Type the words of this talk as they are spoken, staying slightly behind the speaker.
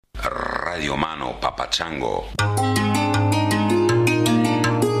Radio Mano Papachango.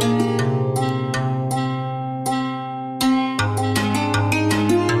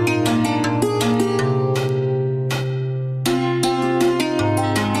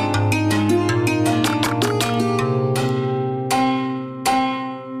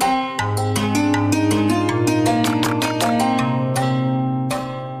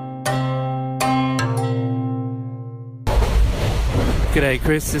 G'day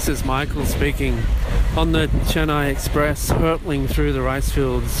Chris, this is Michael speaking. On the Chennai Express, hurtling through the rice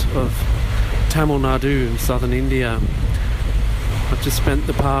fields of Tamil Nadu in southern India. I've just spent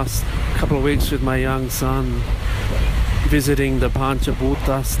the past couple of weeks with my young son visiting the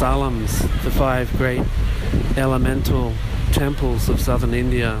Panchabhuta Sthalams, the 5 great elemental temples of southern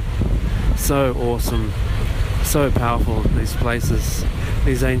India. So awesome, so powerful, these places,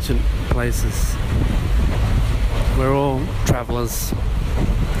 these ancient places. We're all travellers.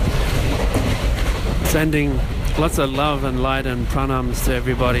 Sending lots of love and light and pranams to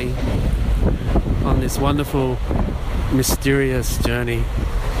everybody on this wonderful, mysterious journey.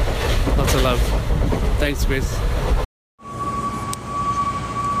 Lots of love. Thanks, Chris.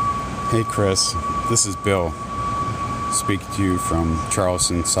 Hey, Chris. This is Bill, speaking to you from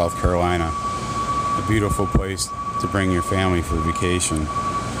Charleston, South Carolina. A beautiful place to bring your family for vacation.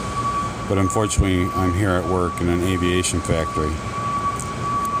 But unfortunately, I'm here at work in an aviation factory.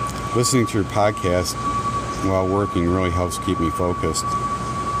 Listening to your podcast while working really helps keep me focused,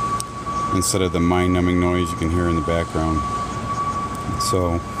 instead of the mind-numbing noise you can hear in the background.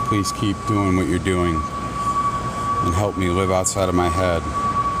 So please keep doing what you're doing and help me live outside of my head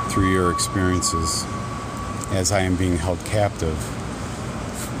through your experiences, as I am being held captive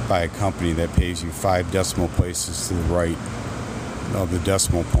by a company that pays you 5 decimal places to the right of the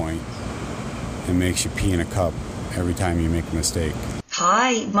decimal point and makes you pee in a cup every time you make a mistake.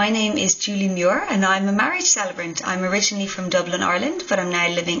 Hi, my name is Julie Muir and I'm a marriage celebrant. I'm originally from Dublin, Ireland, but I'm now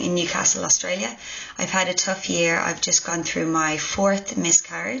living in Newcastle, Australia. I've had a tough year. I've just gone through my 4th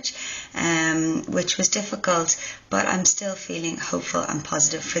miscarriage, which was difficult, but I'm still feeling hopeful and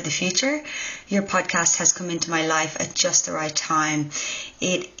positive for the future. Your podcast has come into my life at just the right time.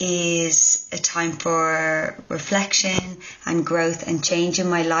 It is a time for reflection and growth and change in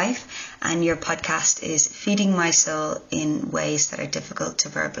my life, and your podcast is feeding my soul in ways that are difficult to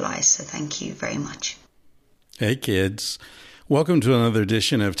verbalize. So thank you very much. Hey kids, welcome to another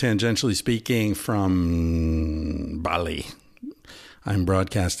edition of Tangentially Speaking from Bali. I'm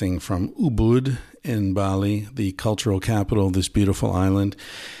broadcasting from Ubud in Bali, the cultural capital of this beautiful island.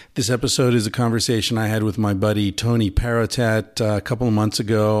 This episode is a conversation I had with my buddy Tony Paratat a couple of months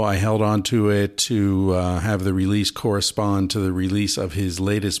ago. I held on to it to have the release correspond to the release of his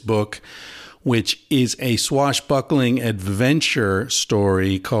latest book, which is a swashbuckling adventure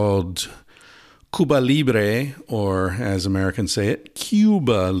story called Cuba Libre, or as Americans say it,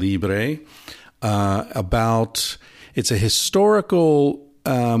 Cuba Libre, it's a historical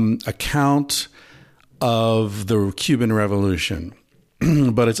account of the Cuban Revolution.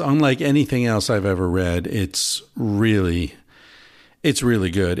 But it's unlike anything else I've ever read. It's really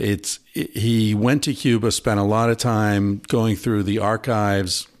good. He went to Cuba, spent a lot of time going through the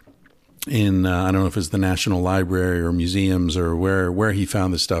archives in, I don't know if it's the National Library or museums or where he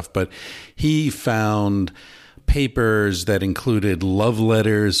found this stuff, but he found papers that included love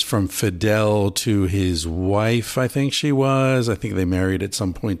letters from Fidel to his wife, I think she was. I think they married at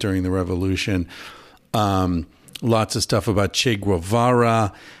some point during the revolution. Lots of stuff about Che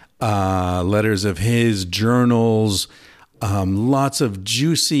Guevara, letters of his, journals, lots of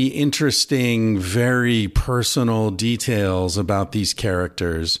juicy, interesting, very personal details about these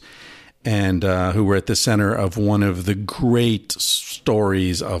characters, and who were at the center of one of the great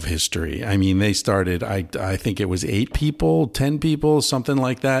stories of history. I mean, they started, I think it was 8 people, 10 people, something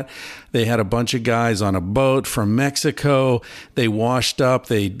like that. They had a bunch of guys on a boat from Mexico. They washed up.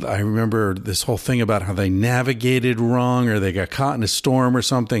 I remember this whole thing about how they navigated wrong, or they got caught in a storm or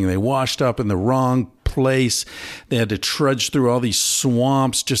something. They washed up in the wrong place. They had to trudge through all these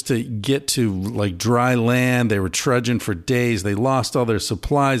swamps just to get to like dry land. They were trudging for days. They lost all their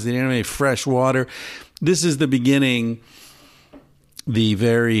supplies. They didn't have any fresh water. This is the beginning, the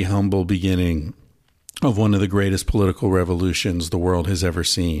very humble beginning of one of the greatest political revolutions the world has ever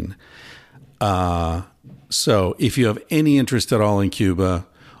seen. So if you have any interest at all in Cuba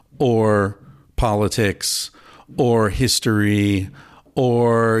or politics or history,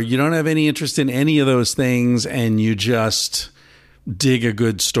 or you don't have any interest in any of those things and you just dig a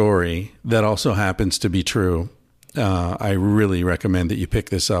good story that also happens to be true, I really recommend that you pick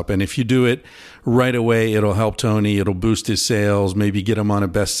this up. And if you do it right away, it'll help Tony. It'll boost his sales, maybe get him on a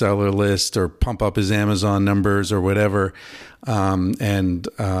bestseller list or pump up his Amazon numbers or whatever.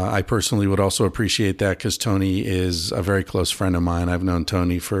 I personally would also appreciate that because Tony is a very close friend of mine. I've known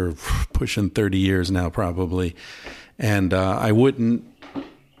Tony for pushing 30 years now, probably. And I wouldn't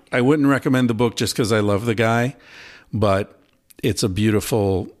recommend the book just because I love the guy, but it's a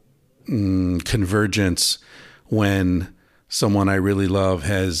beautiful convergence when someone I really love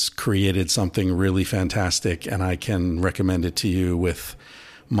has created something really fantastic, and I can recommend it to you with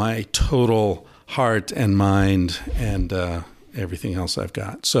my total heart and mind and everything else I've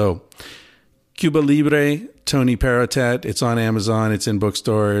got. So Cuba Libre, Tony Perotet. It's on Amazon. It's in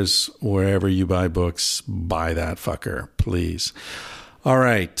bookstores. Wherever you buy books, buy that fucker, please. All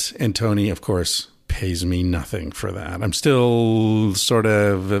right. And Tony, of course, pays me nothing for that. I'm still sort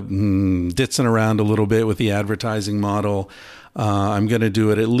of ditzing around a little bit with the advertising model. I'm going to do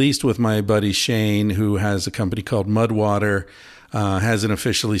it at least with my buddy Shane, who has a company called Mudwater. Hasn't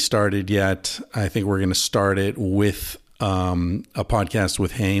officially started yet. I think we're going to start it with a podcast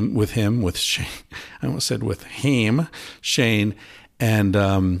with Shane. I almost said with Shane,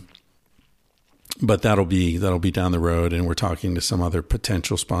 and but that'll be down the road, and we're talking to some other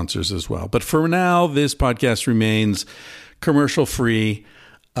potential sponsors as well. But for now, this podcast remains commercial free.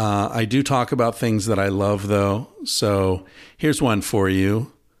 I do talk about things that I love, though. So here's one for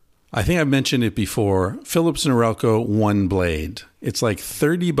you. I think I've mentioned it before. Philips Norelco One Blade. It's like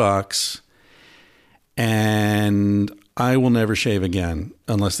 $30, and I will never shave again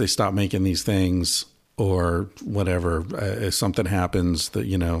unless they stop making these things or whatever. If something happens that,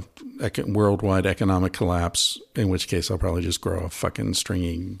 worldwide economic collapse, in which case I'll probably just grow a fucking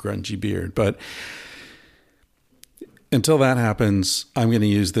stringy, grungy beard. But until that happens, I'm going to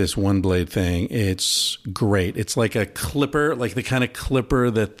use this One Blade thing. It's great. It's like a clipper, like the kind of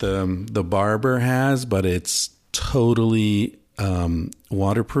clipper that the barber has, but it's totally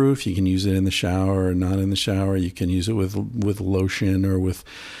waterproof. You can use it in the shower or not in the shower. You can use it with lotion or with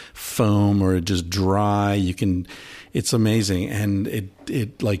foam or just dry. It's amazing. And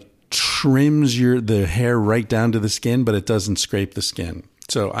it like trims the hair right down to the skin, but it doesn't scrape the skin.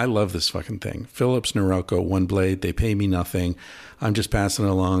 So I love this fucking thing. Philips Norelco One Blade. They pay me nothing. I'm just passing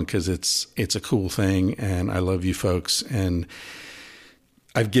it along because it's a cool thing, and I love you folks. And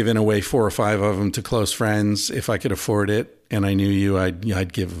I've given away 4 or 5 of them to close friends. If I could afford it and I knew you,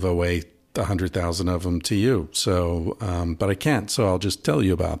 I'd give away 100,000 of them to you. So, but I can't. So I'll just tell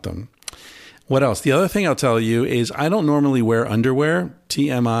you about them. What else? The other thing I'll tell you is I don't normally wear underwear.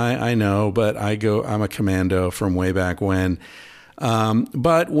 TMI, I know, but I'm a commando from way back when.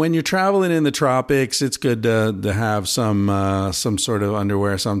 But when you're traveling in the tropics, it's good to have some sort of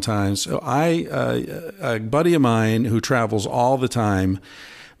underwear sometimes. So a buddy of mine who travels all the time,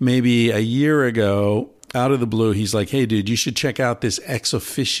 maybe a year ago, out of the blue, he's like, "Hey dude, you should check out this Ex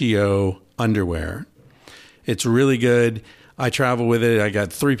Officio underwear. It's really good. I travel with it. I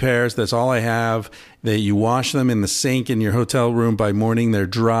got 3 pairs. That's all I have. That you wash them in the sink in your hotel room by morning. They're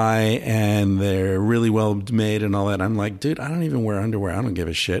dry and they're really well made and all that." I'm like, dude, I don't even wear underwear. I don't give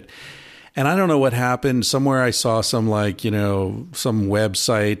a shit. And I don't know what happened. Somewhere I saw some some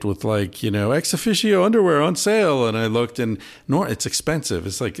website with Ex Officio underwear on sale. And I looked and it's expensive.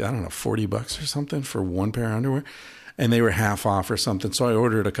 It's like, I don't know, $40 or something for 1 pair of underwear. And they were half off or something. So I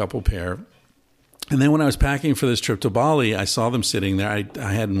ordered a couple pair. And then when I was packing for this trip to Bali, I saw them sitting there.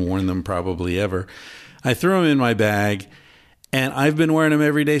 I hadn't worn them probably ever. I threw them in my bag, and I've been wearing them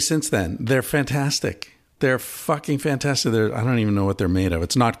every day since then. They're fantastic. They're fucking fantastic. I don't even know what they're made of.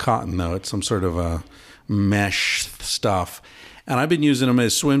 It's not cotton, though. It's some sort of a mesh stuff. And I've been using them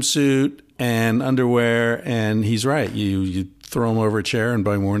as swimsuit and underwear, and he's right. You throw them over a chair, and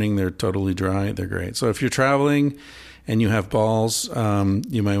by morning, they're totally dry. They're great. So if you're traveling and you have balls,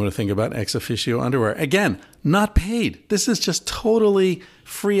 you might want to think about Ex Officio underwear. Again, not paid. This is just totally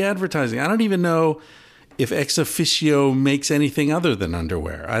free advertising. I don't even know if Ex Officio makes anything other than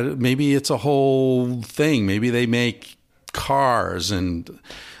underwear. Maybe it's a whole thing. Maybe they make cars and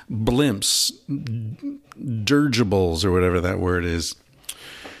blimps, dirigibles, or whatever that word is.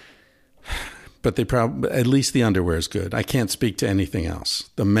 But at least the underwear is good. I can't speak to anything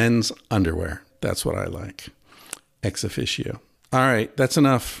else. The men's underwear, that's what I like. Ex Officio. All right, that's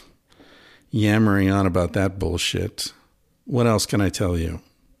enough yammering on about that bullshit. What else can I tell you?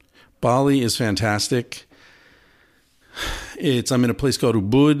 Bali is fantastic. I'm in a place called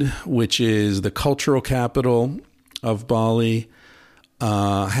Ubud, which is the cultural capital of Bali.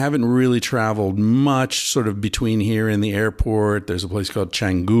 Haven't really traveled much sort of between here and the airport. There's a place called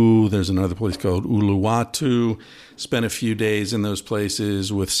Canggu. There's another place called Uluwatu. Spent a few days in those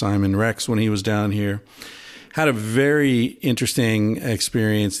places with Simon Rex when he was down here. Had a very interesting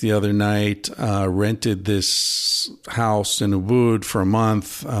experience the other night. Rented this house in Ubud for a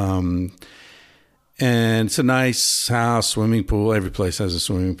month. And it's a nice house, swimming pool. Every place has a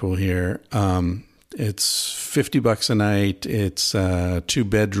swimming pool here. It's $50 a night. It's 2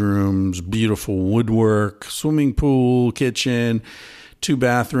 bedrooms, beautiful woodwork, swimming pool, kitchen, 2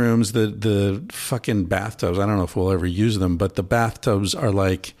 bathrooms. The fucking bathtubs, I don't know if we'll ever use them, but the bathtubs are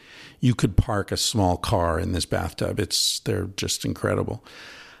like you could park a small car in this bathtub. They're just incredible.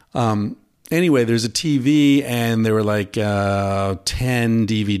 Anyway, there's a TV, and there were like 10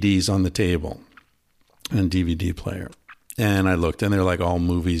 DVDs on the table and DVD player. And I looked, and they're like all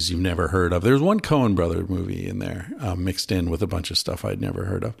movies you've never heard of. There's one Coen Brother movie in there, mixed in with a bunch of stuff I'd never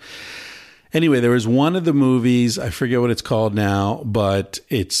heard of. Anyway, there was one of the movies, I forget what it's called now, but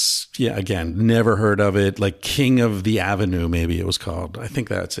it's, again, never heard of it. Like King of the Avenue, maybe it was called. I think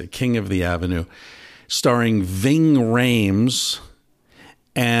that's it, King of the Avenue, starring Ving Rhames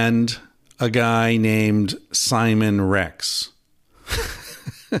and a guy named Simon Rex.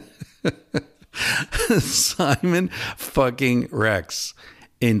 Simon fucking Rex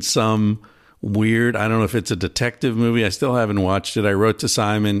in some weird, I don't know if it's a detective movie. I still haven't watched it. I wrote to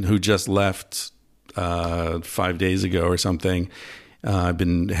Simon, who just left 5 days ago or something. I've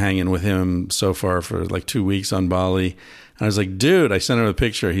been hanging with him so far for like 2 weeks on Bali. And I was like, dude, I sent him a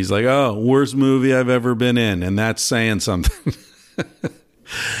picture. He's like, oh, worst movie I've ever been in. And that's saying something.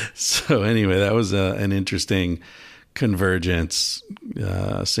 So anyway, that was an interesting convergence,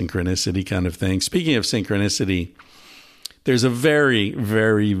 synchronicity kind of thing. Speaking of synchronicity, there's a very,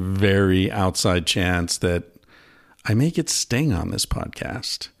 very, very outside chance that I may get Sting on this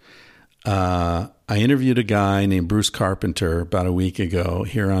podcast. I interviewed a guy named Bruce Carpenter about a week ago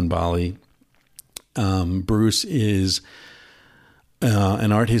here on Bali. Bruce is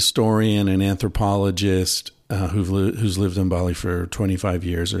an art historian, an anthropologist, who's lived in Bali for 25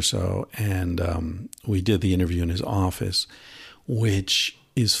 years or so. And we did the interview in his office, which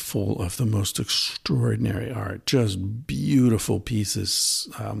is full of the most extraordinary art, just beautiful pieces,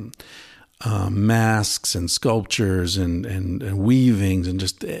 masks and sculptures and weavings, and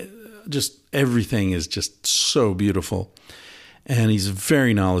just everything is just so beautiful. And he's a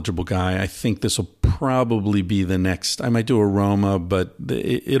very knowledgeable guy. I think this will probably be the next, I might do a Roma, but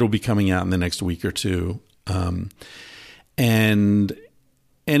it'll be coming out in the next week or two. And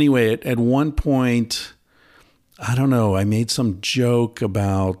anyway, at one point, I don't know, I made some joke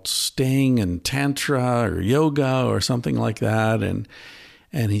about Sting and Tantra or yoga or something like that. And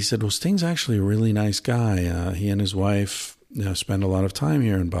he said, well, Sting's actually a really nice guy. He and his wife spend a lot of time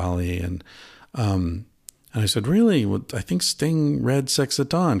here in Bali. And I said, really? Well, I think Sting read Sex at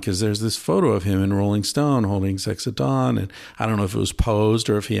Dawn, because there's this photo of him in Rolling Stone holding Sex at Dawn. And I don't know if it was posed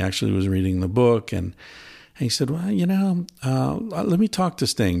or if he actually was reading the book. And he said, well, let me talk to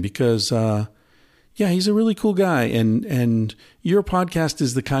Sting, because, he's a really cool guy. And your podcast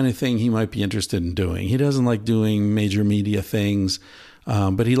is the kind of thing he might be interested in doing. He doesn't like doing major media things,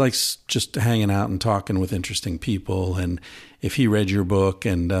 but he likes just hanging out and talking with interesting people. And if he read your book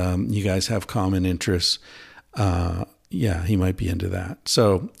and you guys have common interests, he might be into that.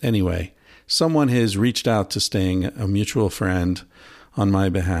 So anyway, someone has reached out to Sting, a mutual friend, on my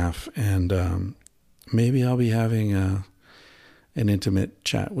behalf, and maybe I'll be having an intimate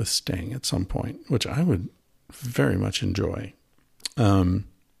chat with Sting at some point, which I would very much enjoy. Not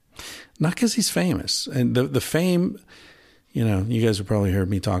because he's famous. And the fame, you guys have probably heard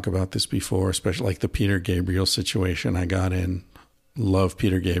me talk about this before, especially like the Peter Gabriel situation I got in. Love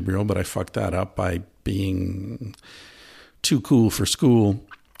Peter Gabriel, but I fucked that up by being too cool for school.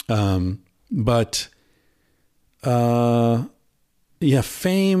 Fame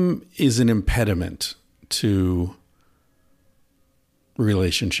is an impediment to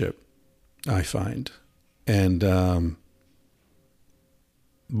relationship, I find. And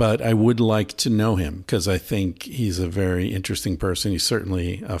but I would like to know him, because I think he's a very interesting person. He's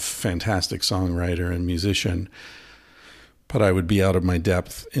certainly a fantastic songwriter and musician, but I would be out of my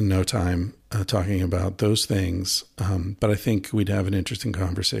depth in no time talking about those things. But I think we'd have an interesting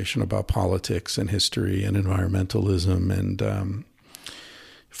conversation about politics and history and environmentalism and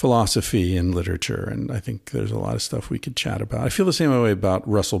philosophy and literature. And I think there's a lot of stuff we could chat about. I feel the same way about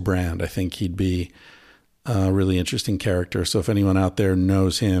Russell Brand. I think he'd be a really interesting character. So if anyone out there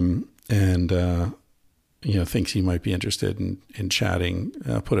knows him and, thinks he might be interested in chatting,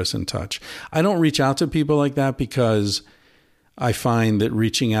 put us in touch. I don't reach out to people like that because I find that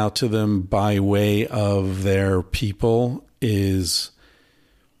reaching out to them by way of their people it's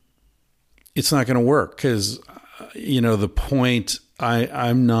not going to work because, the point,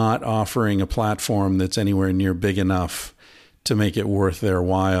 I'm not offering a platform that's anywhere near big enough to make it worth their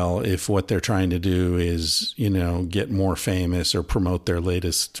while if what they're trying to do is, get more famous or promote their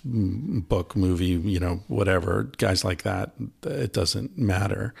latest book, movie, whatever, guys like that. It doesn't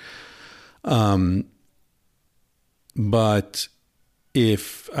matter. But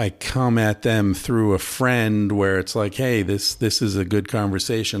if I come at them through a friend where it's like, hey, this is a good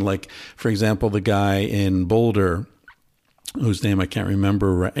conversation. Like, for example, the guy in Boulder, whose name I can't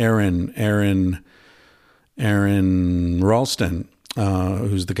remember, Aaron Ralston,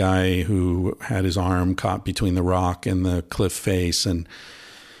 who's the guy who had his arm caught between the rock and the cliff face. And,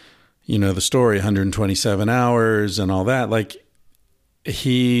 the story, 127 hours and all that. Like,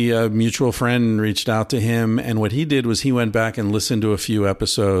 a mutual friend reached out to him, and what he did was he went back and listened to a few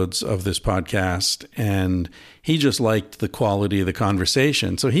episodes of this podcast, and he just liked the quality of the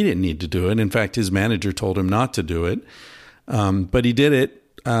conversation. So he didn't need to do it. In fact, his manager told him not to do it. But he did it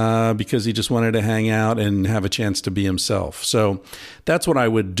because he just wanted to hang out and have a chance to be himself. So that's what I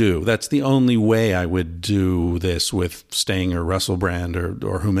would do. That's the only way I would do this with Sting or Russell Brand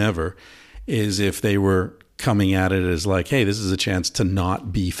or whomever, is if they were coming at it as like, hey, this is a chance to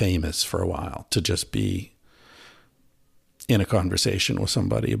not be famous for a while, to just be in a conversation with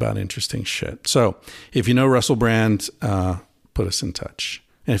somebody about interesting shit. So if you know Russell Brand, put us in touch.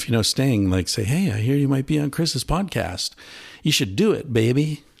 And if you know Sting, like, say, hey, I hear you might be on Chris's podcast. You should do it,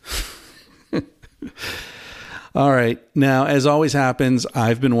 baby. All right. Now, as always happens,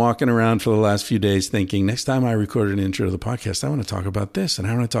 I've been walking around for the last few days thinking, next time I record an intro to the podcast, I want to talk about this and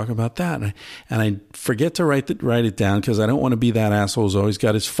I want to talk about that. And I forget to write it down because I don't want to be that asshole who's always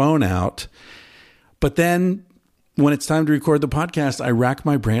got his phone out. But then when it's time to record the podcast, I rack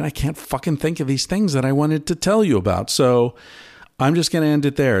my brain. I can't fucking think of these things that I wanted to tell you about. So I'm just going to end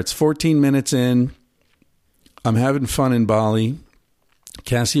it there. It's 14 minutes in. I'm having fun in Bali.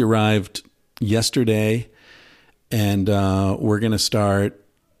 Cassie arrived yesterday. And we're going to start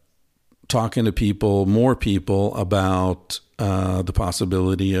talking to more people about the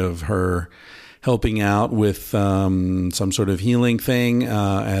possibility of her helping out with some sort of healing thing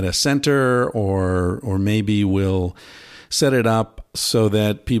at a center, or maybe we'll set it up so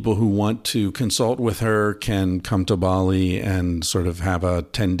that people who want to consult with her can come to Bali and sort of have a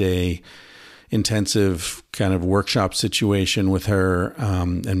 10-day intensive kind of workshop situation with her,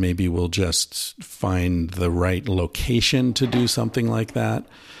 and maybe we'll just find the right location to do something like that.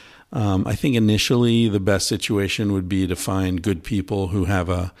 I think initially the best situation would be to find good people who have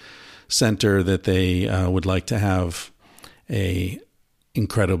a center that they would like to have an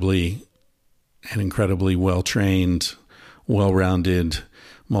incredibly well-trained, well-rounded,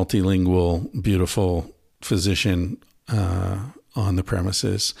 multilingual, beautiful physician on the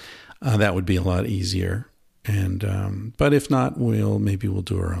premises. That would be a lot easier. And but if not, maybe we'll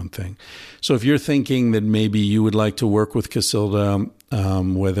do our own thing. So if you're thinking that maybe you would like to work with Casilda,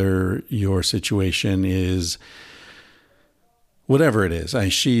 whether your situation is whatever it is,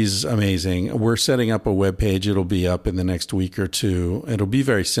 she's amazing. We're setting up a webpage. It'll be up in the next week or two. It'll be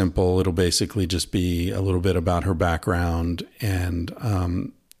very simple. It'll basically just be a little bit about her background and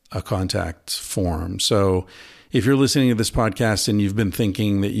a contact form. So if you're listening to this podcast and you've been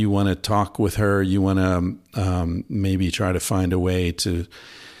thinking that you want to talk with her, you want to maybe try to find a way to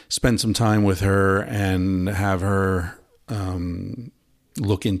spend some time with her and have her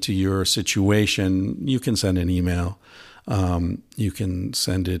look into your situation, you can send an email. You can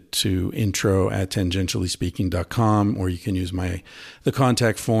send it to intro@tangentiallyspeaking.com, or you can use the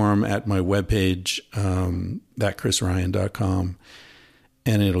contact form at my webpage, thatchrisryan.com,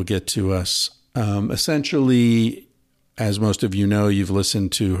 and it'll get to us. Essentially, as most of you know, you've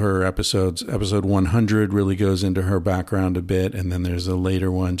listened to her episodes. Episode 100 really goes into her background a bit, and then there's a later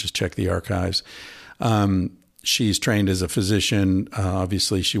one. Just check the archives. She's trained as a physician.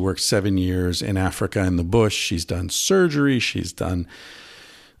 Obviously, she worked 7 years in Africa in the bush. She's done surgery. She's done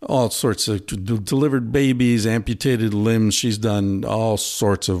all sorts of delivered babies, amputated limbs. She's done all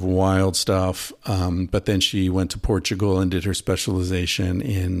sorts of wild stuff. But then she went to Portugal and did her specialization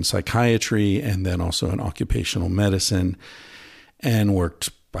in psychiatry and then also in occupational medicine, and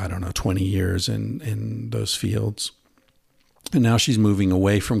worked, 20 years in those fields. And now she's moving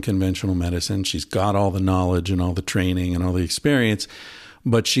away from conventional medicine. She's got all the knowledge and all the training and all the experience,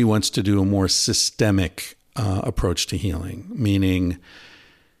 but she wants to do a more systemic approach to healing, meaning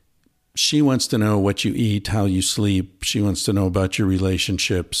she wants to know what you eat, how you sleep. She wants to know about your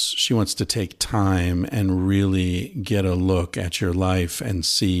relationships. She wants to take time and really get a look at your life and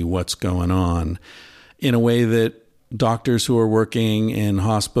see what's going on in a way that doctors who are working in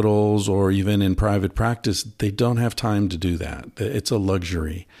hospitals or even in private practice, they don't have time to do that. It's a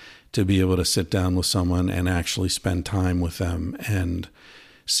luxury to be able to sit down with someone and actually spend time with them and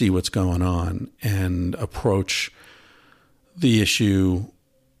see what's going on and approach the issue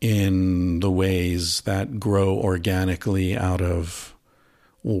in the ways that grow organically out of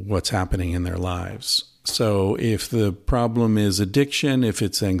what's happening in their lives. So if the problem is addiction, if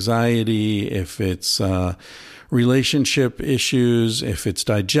it's anxiety, if it's relationship issues, if it's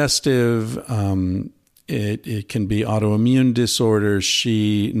digestive, it can be autoimmune disorders.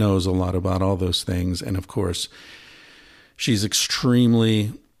 She knows a lot about all those things. And of course, she's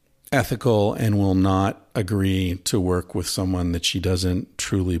extremely ethical and will not agree to work with someone that she doesn't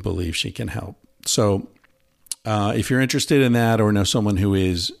truly believe she can help. So if you're interested in that or know someone who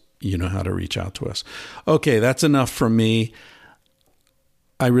is, you know how to reach out to us. Okay, that's enough from me.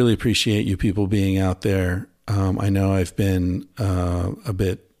 I really appreciate you people being out there. I know I've been a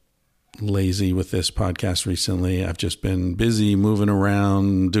bit lazy with this podcast recently. I've just been busy moving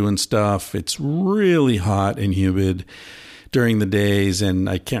around, doing stuff. It's really hot and humid during the days, and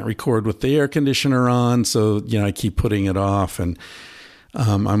I can't record with the air conditioner on, so I keep putting it off. And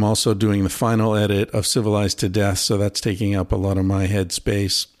I'm also doing the final edit of Civilized to Death, so that's taking up a lot of my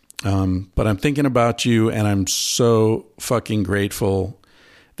headspace. But I'm thinking about you, and I'm so fucking grateful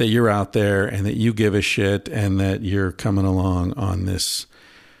that you're out there and that you give a shit and that you're coming along on this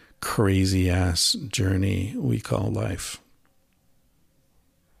crazy ass journey we call life.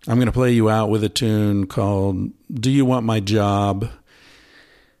 I'm going to play you out with a tune called Do You Want My Job?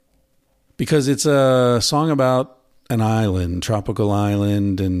 Because it's a song about an island, tropical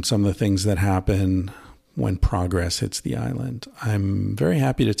island, and some of the things that happen when progress hits the island. I'm very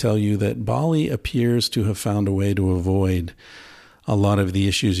happy to tell you that Bali appears to have found a way to avoid a lot of the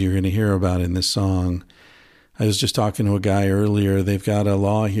issues you're going to hear about in this song. I was just talking to a guy earlier. They've got a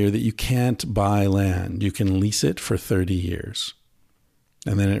law here that you can't buy land. You can lease it for 30 years.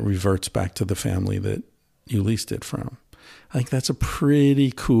 And then it reverts back to the family that you leased it from. I think that's a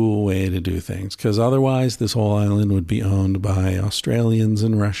pretty cool way to do things, because otherwise this whole island would be owned by Australians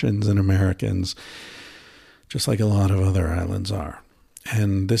and Russians and Americans, just like a lot of other islands are.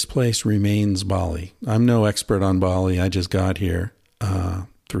 And this place remains Bali. I'm no expert on Bali. I just got here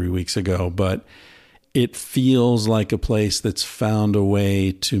 3 weeks ago, but it feels like a place that's found a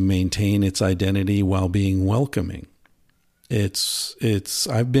way to maintain its identity while being welcoming.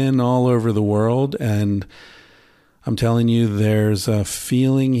 I've been all over the world, and I'm telling you, there's a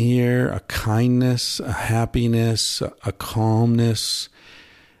feeling here, a kindness, a happiness, a calmness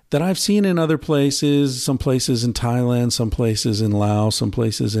that I've seen in other places, some places in Thailand, some places in Laos, some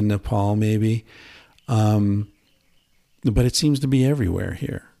places in Nepal maybe. But it seems to be everywhere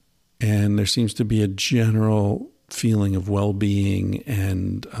here. And there seems to be a general feeling of well-being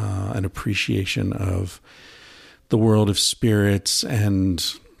and an appreciation of the world of spirits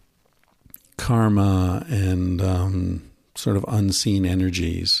and karma and sort of unseen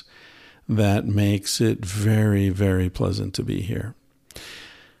energies that makes it very, very pleasant to be here.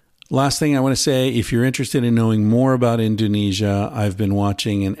 Last thing I want to say, if you're interested in knowing more about Indonesia, I've been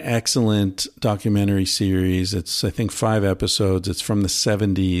watching an excellent documentary series. It's, I think, 5 episodes. It's from the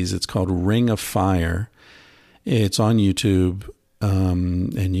 70s. It's called Ring of Fire. It's on YouTube,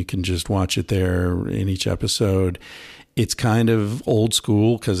 and you can just watch it there in each episode. It's kind of old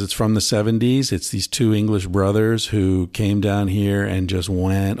school because it's from the 70s. It's these 2 English brothers who came down here and just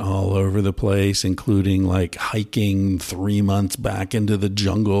went all over the place, including like hiking 3 months back into the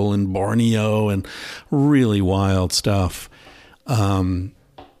jungle in Borneo and really wild stuff. Lorne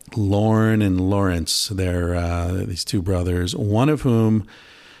and Lawrence, they're these 2 brothers, one of whom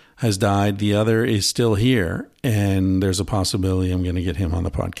has died. The other is still here, and there's a possibility I'm going to get him on the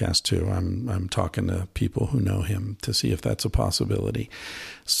podcast too. I'm talking to people who know him to see if that's a possibility.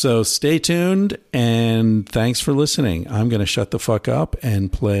 So stay tuned, and thanks for listening. I'm going to shut the fuck up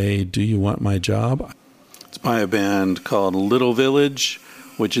and play Do You Want My Job? It's by a band called Little Village,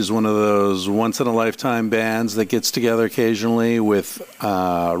 which is one of those once-in-a-lifetime bands that gets together occasionally with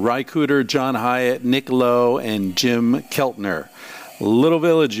Ry Cooder, John Hyatt, Nick Lowe, and Jim Keltner. Little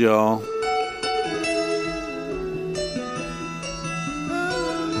Village, y'all.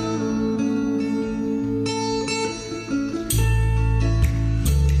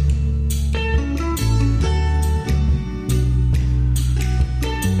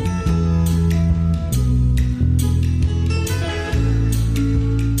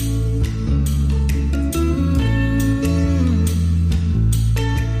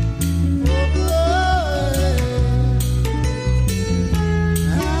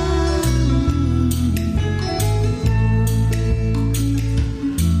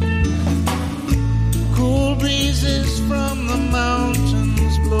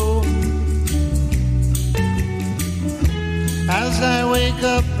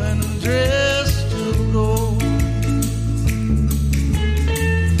 and dressed to go.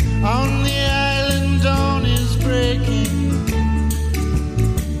 On the island dawn is breaking.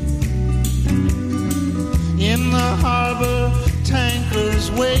 In the harbor tankers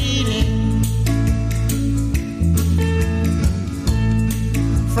waiting.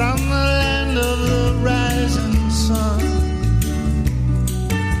 From the land of the rising sun,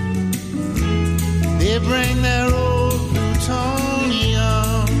 they bring their old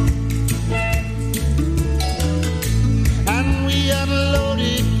plutonium, and we unload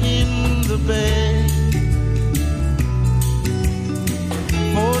it in the bay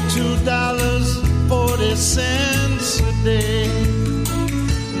for $2.40 a day.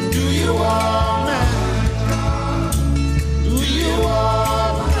 Do you want that? Do you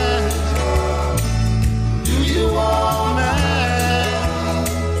want that? Do you want that?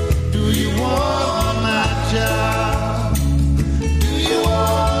 Do you want my job? Do you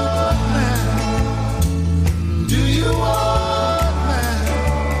want that? Do you want that?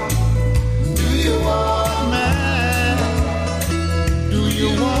 Do you want that? Do you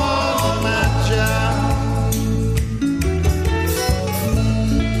want my job?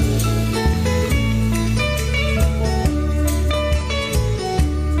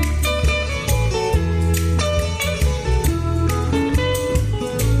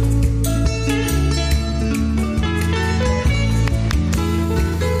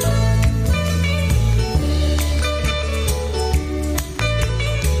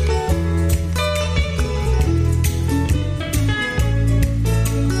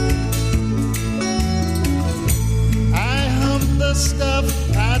 Stuff,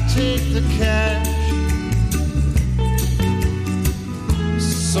 I take the cash,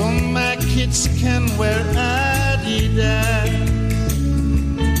 so my kids can wear Adidas.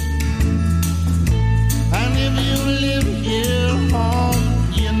 And if you live here home,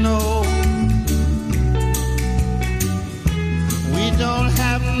 you know we don't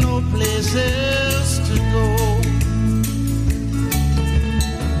have no places to go.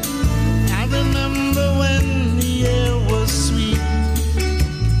 I remember when the air was sweet,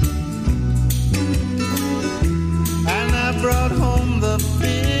 brought home the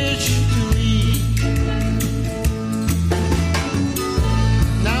fish to eat.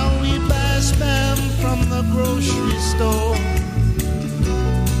 Now we buy spam from the grocery store,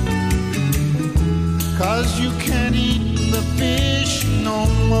 'cause you can't eat the fish no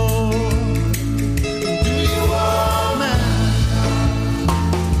more. Do you want that?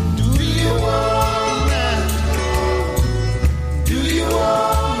 Do you want that? Do you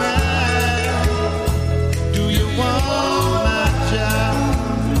want that? Do you want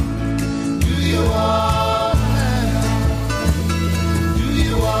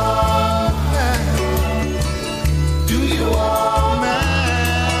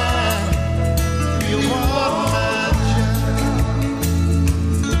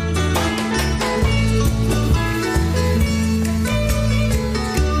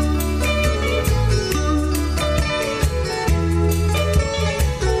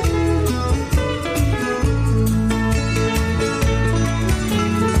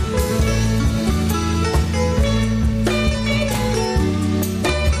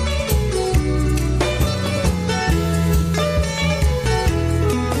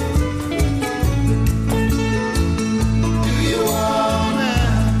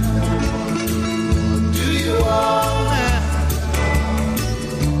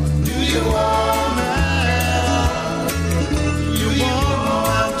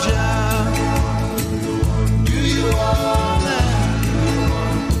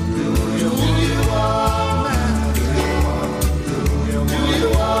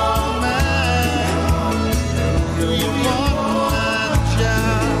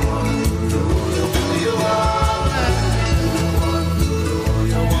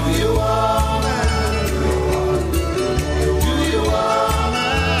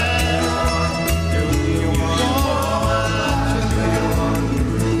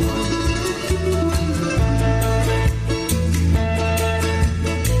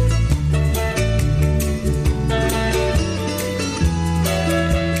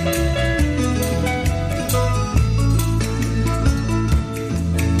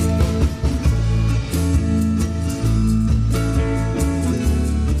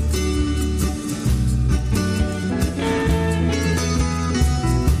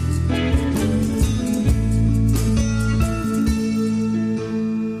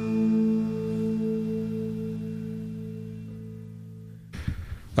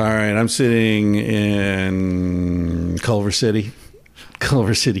All right, I'm sitting in Culver City,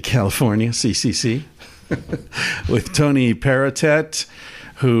 California, CCC, with Tony Paratet,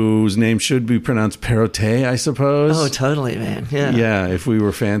 whose name should be pronounced Perrottet, I suppose. Oh, totally, man. Yeah. Yeah, if we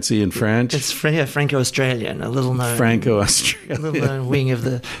were fancy in French. It's Franco-Australian, a little known... Franco-Australian. A little known wing of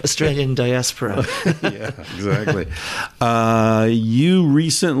the Australian diaspora. Yeah, exactly.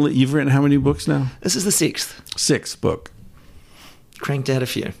 You've written how many books now? This is the 6th. 6th book. Cranked out a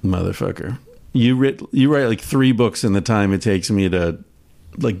few. Motherfucker. You write like 3 books in the time it takes me to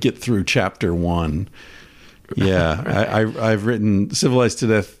like get through chapter 1. Yeah, I've written Civilized to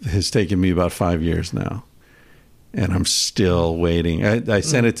Death has taken me about 5 years now, and I'm still waiting. I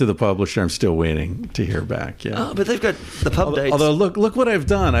sent it to the publisher. I'm still waiting to hear back. Yeah, but they've got the pub dates. Although look what I've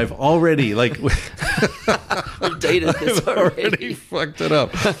done. I've already I've dated this already fucked it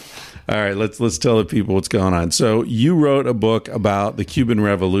up. All right, let's tell the people what's going on. So you wrote a book about the Cuban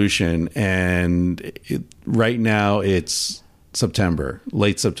Revolution, and right now it's September,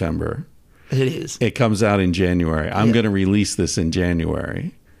 late September. It is. It comes out in January. I'm going to release this in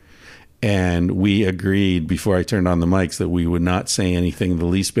January. And we agreed before I turned on the mics that we would not say anything the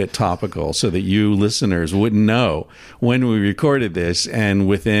least bit topical so that you listeners wouldn't know when we recorded this. And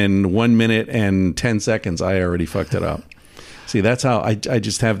within 1 minute and 10 seconds, I already fucked it up. See, that's how I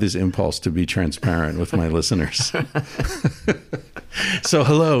just have this impulse to be transparent with my listeners. So,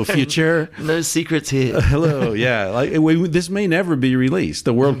 hello, future. No secrets here. Hello, yeah. This may never be released.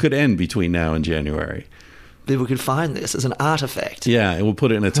 The world could end between now and January. People could find this as an artifact. Yeah, and we'll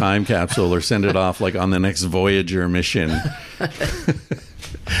put it in a time capsule or send it off like on the next Voyager mission.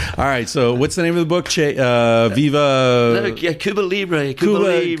 All right, so what's the name of the book? Viva... Cuba Libre. Cuba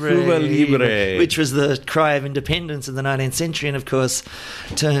Libre. Which was the cry of independence in the 19th century, and of course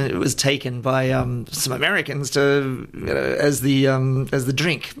it was taken by some Americans to as the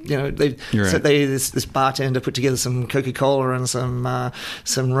drink. This bartender put together some Coca-Cola and some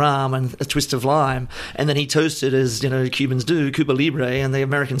rum and a twist of lime, and then he toasted as Cubans do, Cuba Libre, and the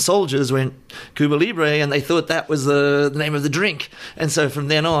American soldiers went Cuba Libre, and they thought that was the name of the drink, and so from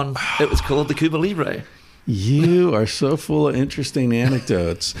then on, it was called the Cuba Libre. You are so full of interesting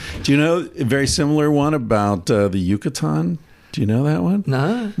anecdotes. Do you know a very similar one about the Yucatan? Do you know that one?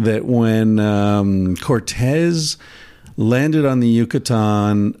 No. That when Cortez landed on the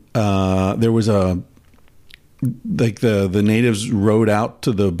Yucatan, there was the natives rowed out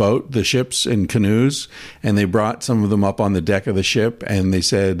to the ships in canoes, and they brought some of them up on the deck of the ship, and they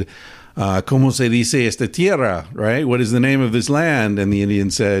said, ¿Cómo se dice esta tierra? Right? What is the name of this land? And the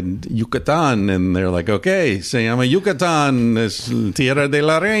Indians said, Yucatan. And they're like, okay, se llama Yucatan, es tierra de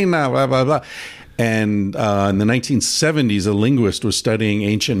la reina, blah, blah, blah. And in the 1970s, a linguist was studying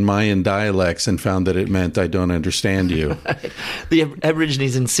ancient Mayan dialects and found that it meant, I don't understand you. The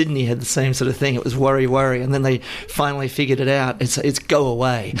Aborigines in Sydney had the same sort of thing. It was worry, worry. And then they finally figured it out. It's go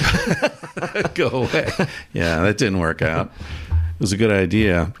away. Go away. Yeah, that didn't work out. It was a good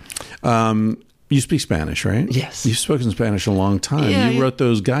idea. You speak Spanish, right? Yes. You've spoken Spanish a long time. Yeah, you wrote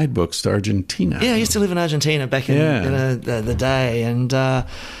those guidebooks to Argentina. Yeah, I used to live in Argentina back in the day, and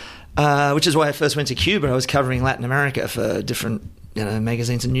which is why I first went to Cuba. I was covering Latin America for different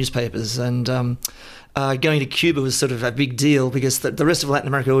magazines and newspapers, and going to Cuba was sort of a big deal because the rest of Latin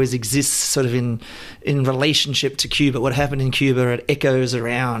America always exists sort of in relationship to Cuba. What happened in Cuba, it echoes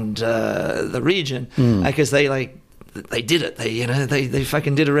around the region because they did it. They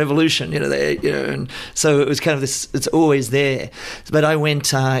fucking did a revolution. And so it was kind of this. It's always there. But I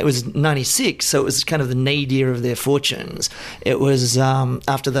went. It was '96, so it was kind of the nadir of their fortunes. It was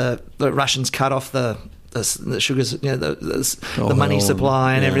after the Russians cut off the sugars, the money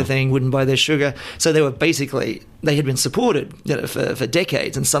supply and everything, wouldn't buy their sugar. So they were basically, they had been supported for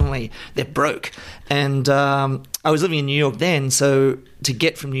decades, and suddenly they're broke. And I was living in New York then, so to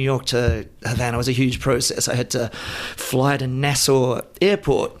get from New York to Havana was a huge process. I had to fly to Nassau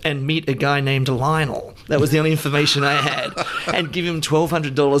Airport and meet a guy named Lionel. That was the only information I had, and give him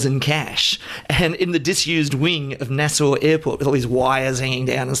 $1,200 in cash. And in the disused wing of Nassau Airport with all these wires hanging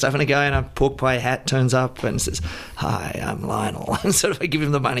down and stuff, and a guy in a pork pie hat turns up and says, "Hi, I'm Lionel." And so I give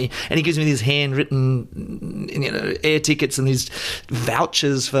him the money, and he gives me these handwritten air tickets and these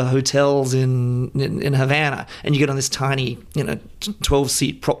vouchers for hotels in Havana. And you get on this tiny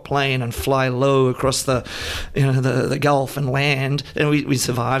 12-seat prop plane and fly low across the Gulf and land, and we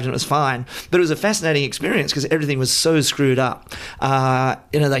survived, and it was fine. But it was a fascinating experience because everything was so screwed up.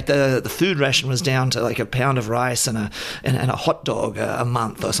 Like the food ration was down to like a pound of rice and a hot dog a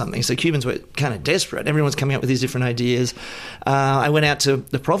month or something. So Cubans were kind of desperate. Everyone's coming up with these different ideas. I went out to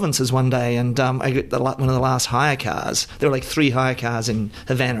the provinces one day, and I got one of the last hire cars. There were like 3 hire cars in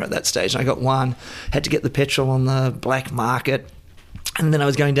Havana at that stage, and I got one. Had to get the petrol on the black market. And then I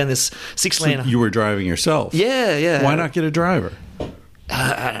was going down this 6-lane. So you were driving yourself? Yeah. Why not get a driver?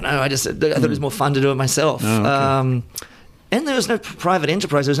 I don't know. I thought it was more fun to do it myself. Oh, okay. And there was no private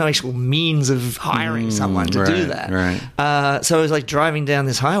enterprise. There was no actual means of hiring someone to do that. Right. So I was like driving down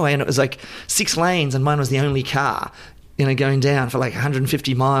this highway, and it was like 6 lanes, and mine was the only car, going down for like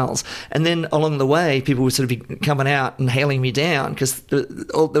 150 miles. And then along the way, people would sort of be coming out and hailing me down because there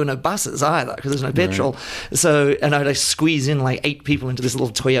were no buses either because there's no petrol. Right. So, and I'd squeeze in like 8 people into this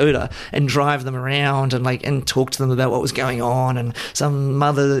little Toyota and drive them around and talk to them about what was going on. And some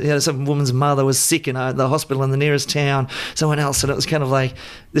woman's mother was sick in the hospital in the nearest town, someone else. And it was kind of like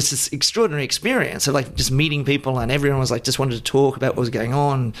this extraordinary experience of like just meeting people, and everyone was like just wanted to talk about what was going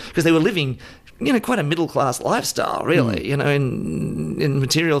on because they were living quite a middle-class lifestyle, really, in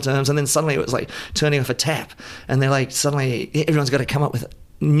material terms. And then suddenly it was like turning off a tap, and they're like, suddenly everyone's got to come up with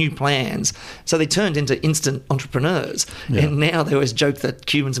new plans. So they turned into instant entrepreneurs. Yeah. And now they always joke that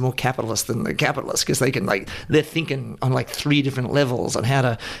Cubans are more capitalist than the capitalists because they can they're thinking on like 3 different levels on how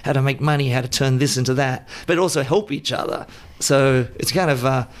to make money, how to turn this into that, but also help each other. So it's kind of,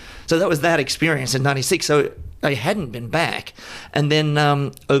 so that was that experience in 96. So I hadn't been back. And then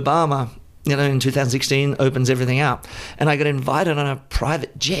Obama, in 2016, opens everything up. And I got invited on a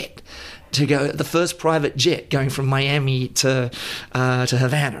private jet to go, the first private jet going from Miami to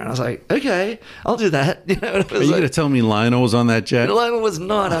Havana. And I was like, okay, I'll do that. Are you going to tell me Lionel was on that jet? Lionel was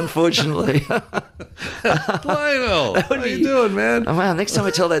not, unfortunately. Lionel, how you doing, man? Oh, wow, next time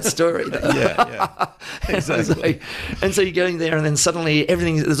I tell that story. Yeah, exactly. And so you're going there, and then suddenly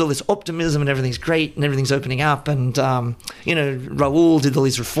there's all this optimism, and everything's great, and everything's opening up. And, Raul did all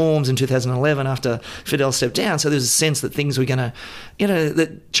these reforms in 2011 after Fidel stepped down. So there's a sense that things were going to,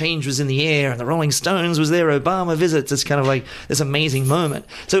 that change was in the air, and the Rolling Stones was there, Obama visits. It's kind of like this amazing moment.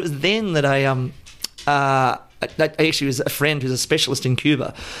 So it was then that I actually was a friend who's a specialist in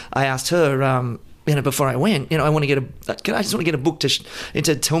Cuba. I asked her, before I went, I want to I just want to get a book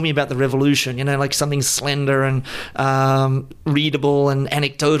to tell me about the revolution, like something slender and readable and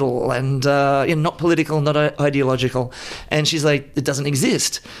anecdotal and not political, not ideological. And she's like, it doesn't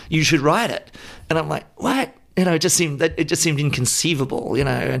exist. You should write it. And I'm like, what? It just seemed inconceivable,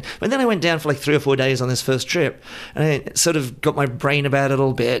 And then I went down for like 3 or 4 days on this first trip, and I sort of got my brain about it a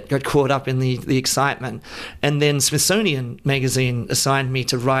little bit, got caught up in the excitement. And then Smithsonian Magazine assigned me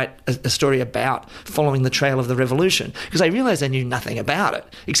to write a story about following the trail of the revolution, because I realized I knew nothing about it,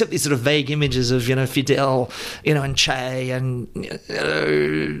 except these sort of vague images of, Fidel, and Che, and,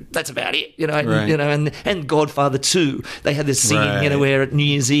 that's about it, right. and Godfather 2. They had this scene, right. Where at New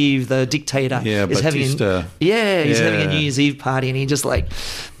Year's Eve, the dictator is Batista. He's having a New Year's Eve party, and he just like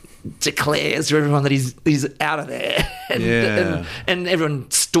declares to everyone that he's out of there, and everyone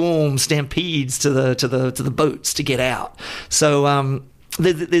stampedes to the boats to get out. So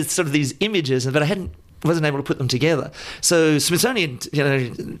there's sort of these images, but I wasn't able to put them together. So Smithsonian,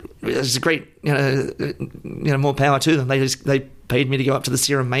 it's a great, more power to them. They paid me to go up to the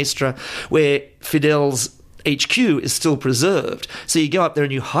Sierra Maestra, where Fidel's HQ is still preserved. So you go up there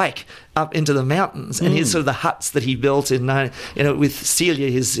and you hike up into the mountains, and here's sort of the huts that he built in, with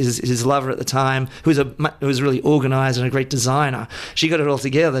Celia, his lover at the time, who was really organised and a great designer. She got it all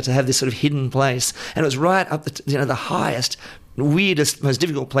together to have this sort of hidden place, and it was right up the highest, weirdest, most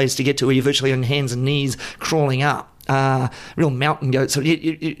difficult place to get to, where you're virtually on hands and knees crawling up. Real mountain goat. So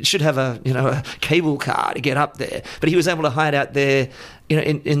you should have a cable car to get up there. But he was able to hide out there,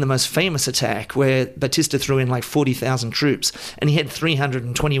 in the most famous attack where Batista threw in like 40,000 troops, and he had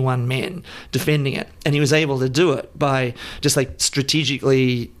 321 men defending it. And he was able to do it by just like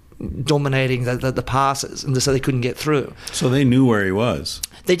strategically dominating the passes, and so they couldn't get through. So they knew where he was.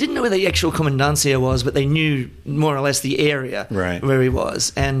 They didn't know where the actual Comandancia was, but they knew more or less the area where he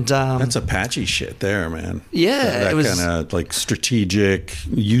was. And that's Apache shit there, man. Yeah. That kind of like strategic,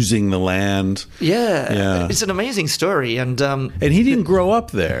 using the land. Yeah. It's an amazing story. And he didn't grow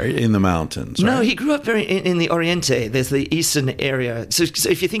up there in the mountains, right? No, he grew up in the Oriente. There's the eastern area. So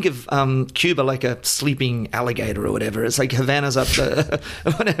if you think of Cuba like a sleeping alligator or whatever, it's like Havana's up there,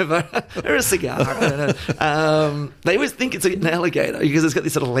 whatever, or a cigar. I don't know. They always think it's an alligator because it's got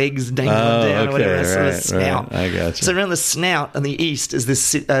these sort of legs dangling down or whatever, sort of snout. Right. I gotcha. So around the snout on the east is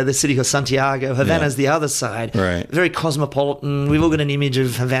this the city called Santiago. Havana's the other side. Right. Very cosmopolitan. We've all got an image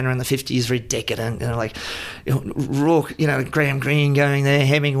of Havana in the 50s, very decadent, Rourke, Graham Greene going there,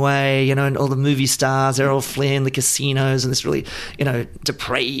 Hemingway, and all the movie stars, Errol Flynn, the casinos, and this really,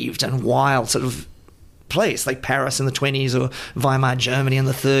 depraved and wild sort of place, like Paris in the 20s or Weimar Germany in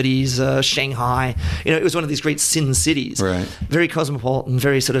the 30s, Shanghai. It was one of these great sin cities. Right. Very cosmopolitan,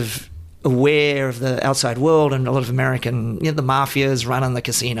 very sort of aware of the outside world, and a lot of American, the mafias running the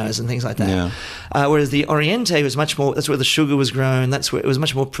casinos and things like that. Yeah. Whereas the Oriente was much more, that's where the sugar was grown, that's where it was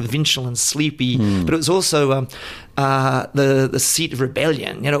much more provincial and sleepy, but it was also the seat of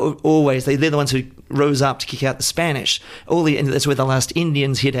rebellion. Always, they're the ones who rose up to kick out the Spanish. And that's where the last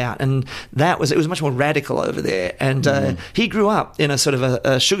Indians hit out, and it was much more radical over there. And he grew up in a sort of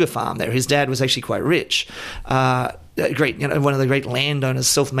a sugar farm there. His dad was actually quite rich. Great, one of the great landowners,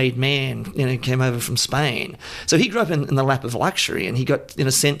 self-made man, came over from Spain. So he grew up in the lap of luxury, and he got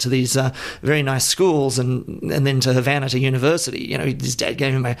sent to these very nice schools, and then to Havana to university. His dad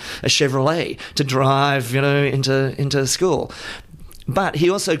gave him a Chevrolet to drive, into school. But he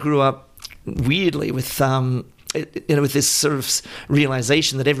also grew up weirdly with with this sort of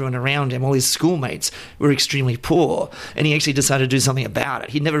realization that everyone around him, all his schoolmates, were extremely poor, and he actually decided to do something about it.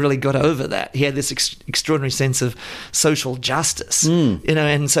 He never really got over that. He had this extraordinary sense of social justice,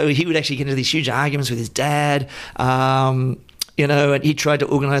 and so he would actually get into these huge arguments with his dad. And he tried to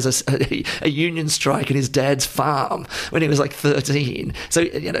organise a union strike at his dad's farm when he was like 13. So,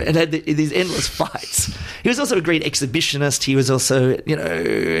 and had these endless fights. He was also a great exhibitionist. He was also,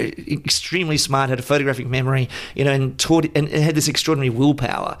 extremely smart, had a photographic memory, and taught and had this extraordinary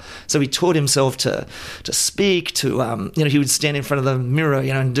willpower. So he taught himself to speak, to, he would stand in front of the mirror,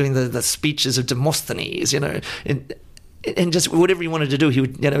 and doing the speeches of Demosthenes, and just whatever he wanted to do, he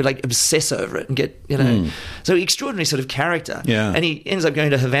would, obsess over it and get, So extraordinary sort of character. Yeah. And he ends up going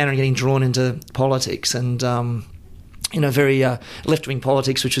to Havana and getting drawn into politics and, very left-wing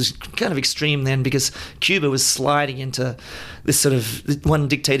politics, which was kind of extreme then because Cuba was sliding into this sort of one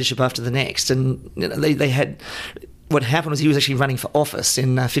dictatorship after the next. And, they had... What happened was he was actually running for office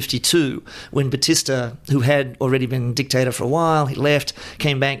in 1952 when Batista, who had already been dictator for a while, he left,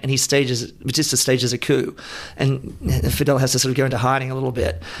 came back, and Batista stages a coup. And Fidel has to sort of go into hiding a little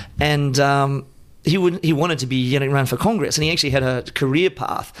bit. And he wanted to be run for Congress, and he actually had a career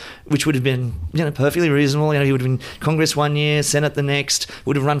path which would have been perfectly reasonable. He would have been Congress one year, Senate the next,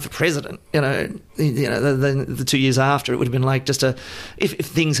 would have run for president. The 2 years after, it would have been like just if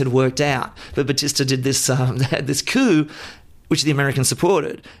things had worked out. But Batista did this had this coup, which the Americans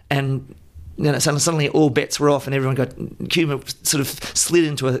supported, and suddenly all bets were off, and Cuba sort of slid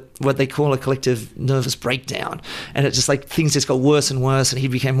into what they call a collective nervous breakdown, and it just things just got worse and worse, and he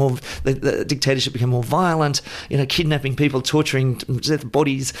became more, the dictatorship became more violent, kidnapping people, torturing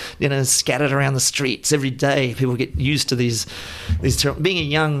bodies, scattered around the streets every day. People get used to these being a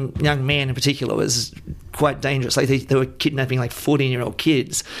young man in particular was quite dangerous. They were kidnapping 14-year-old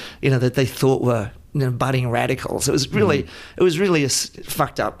kids, that they thought were budding radicals. It was really a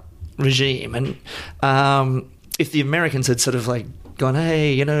fucked up regime. And if the Americans had sort of gone,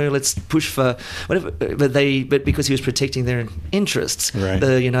 hey, let's push for whatever, but because he was protecting their interests, right.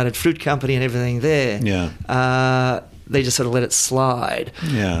 The United Fruit Company and everything there, they just sort of let it slide.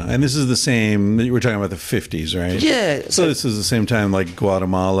 Yeah, and this is the same, we're talking about the 50s, right? Yeah. So this is the same time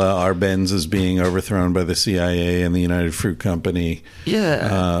Guatemala, Arbenz is being overthrown by the CIA and the United Fruit Company.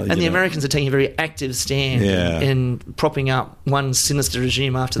 Yeah, and the Americans are taking a very active stand in propping up one sinister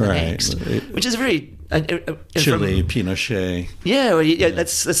regime after the next, which is very... Chile, Pinochet. Yeah,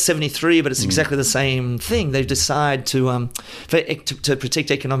 that's 73, but it's exactly the same thing. They decide to protect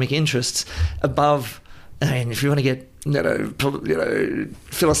economic interests above... if you want to get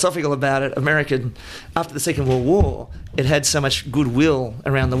philosophical about it, after the Second World War, it had so much goodwill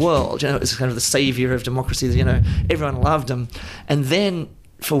around the world. It was kind of the savior of democracy. Everyone loved him, and then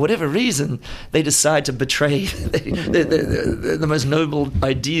for whatever reason, they decide to betray the most noble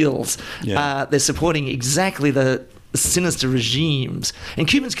ideals. Yeah. They're supporting exactly the sinister regimes, and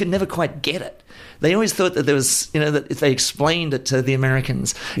Cubans could never quite get it. They always thought that there was, that if they explained it to the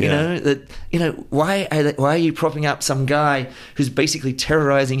Americans, why are you propping up some guy who's basically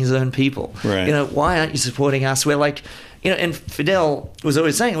terrorizing his own people? Right. Why aren't you supporting us? We're like, and Fidel was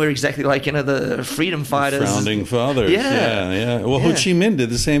always saying we're exactly like, the freedom fighters. Founding fathers. Yeah. Well, Ho Chi Minh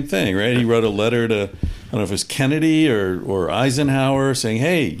did the same thing, right? He wrote a letter to, I don't know if it was Kennedy or Eisenhower saying,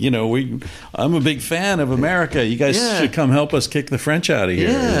 hey, I'm a big fan of America. You guys should come help us kick the French out of here.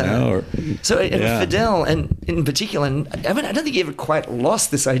 Yeah. Fidel, and in particular, I don't think he ever quite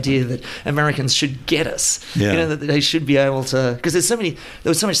lost this idea that Americans should get us. Yeah. That they should be able to, because there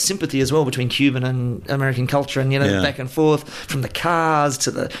was so much sympathy as well between Cuban and American culture, and back and forth, from the cars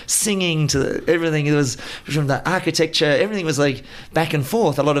to the singing to everything. It was from the architecture. Everything was back and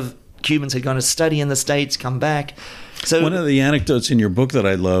forth. A lot of Cubans had gone to study in the States, come back. So one of the anecdotes in your book that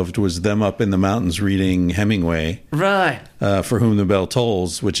I loved was them up in the mountains reading Hemingway, right? For Whom the Bell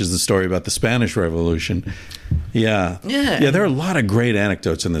Tolls, which is the story about the Spanish Revolution. Yeah. There are a lot of great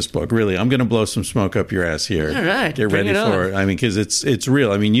anecdotes in this book. Really, I'm going to blow some smoke up your ass here. All right, get ready for it. I mean, because it's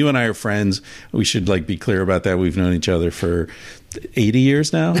real. I mean, you and I are friends. We should be clear about that. We've known each other for 80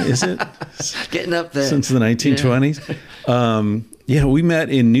 years now. Is it getting up there since the 1920s? Yeah. We met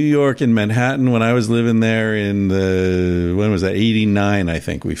in New York, in Manhattan, when I was living there in when was that? 89, I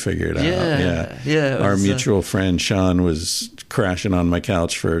think we figured out. Yeah. Our mutual friend Sean was crashing on my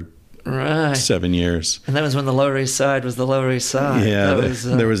couch for 7 years. And that was when the Lower East Side was the Lower East Side. Yeah,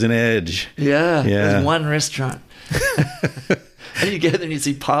 there was an edge. Yeah. There was one restaurant. And you go there and you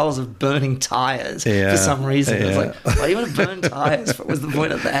see piles of burning tires for some reason. It's like, why do you want to burn tires? What was the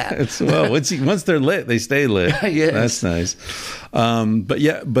point of that? Once they're lit, they stay lit. Yes. That's nice.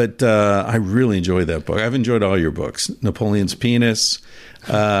 But I really enjoyed that book. I've enjoyed all your books. Napoleon's Penis.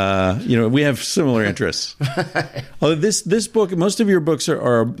 We have similar interests. Although this book, most of your books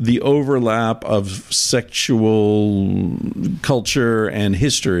are the overlap of sexual culture and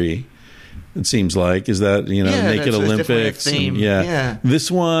history. It seems like is that Naked Olympics. This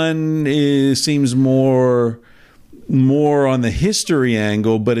one seems more on the history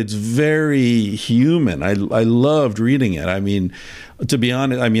angle, but it's very human. I loved reading it. I mean, to be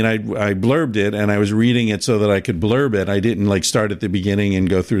honest, I blurbed it and I was reading it so that I could blurb it. I didn't start at the beginning and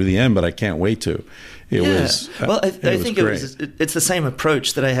go through the end, but I can't wait to. I think it's the same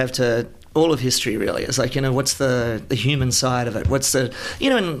approach that I have to all of history. Really, it's like, what's the human side of it? What's the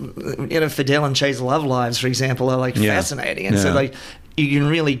Fidel and Che's love lives, for example, are fascinating, and so you can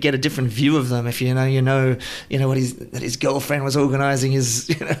really get a different view of them if you know what his girlfriend was organizing his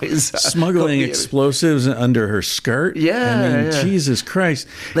smuggling explosives under her skirt. Jesus Christ!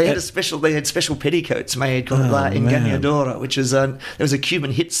 They had special petticoats made called La Engañadora, which is there was a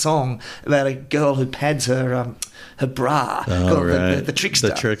Cuban hit song about a girl who pads her bra, called the trickster.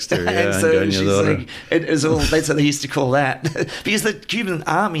 The trickster, and so she's like, it was all. That's what they used to call that, because the Cuban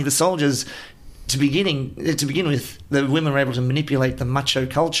army, the soldiers. To begin with, the women were able to manipulate the macho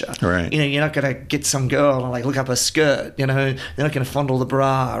culture. Right. You're not going to get some girl and look up her skirt. They're not going to fondle the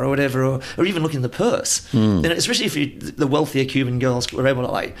bra or whatever, or even look in the purse. Especially if the wealthier Cuban girls were able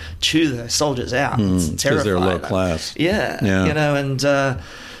to chew the soldiers out. It's terrifying. Because they're low class.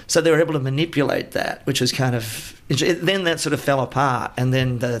 So they were able to manipulate that, which was kind of. Then that sort of fell apart, and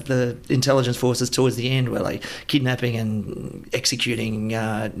then the intelligence forces towards the end were kidnapping and executing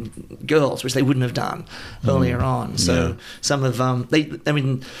girls, which they wouldn't have done earlier on. So some of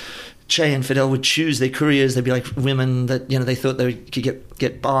Che and Fidel would choose their couriers. They'd be women that they thought they could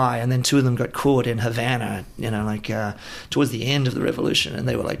get by, and then two of them got caught in Havana, towards the end of the revolution, and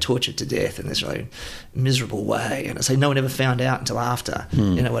they were tortured to death in this really miserable way. And so no one ever found out until after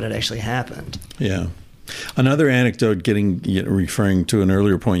what had actually happened. Yeah. Another anecdote, referring to an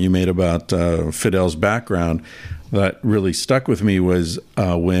earlier point you made about Fidel's background, that really stuck with me was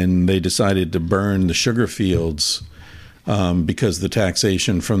when they decided to burn the sugar fields. Because the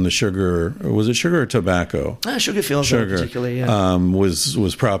taxation from the sugar, was it sugar or tobacco? Sugar fields, particularly,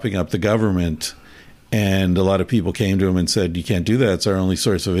 was propping up the government, and a lot of people came to him and said, "You can't do that; it's our only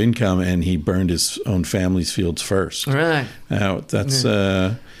source of income." And he burned his own family's fields first. Right. Now that's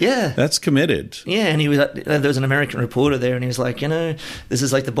that's committed. Yeah, and he was. There was an American reporter there, and he was like, this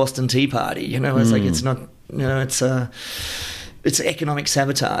is like the Boston Tea Party. It's like it's not. It's economic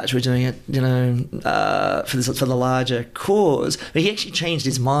sabotage. We're doing it, for the larger cause. But he actually changed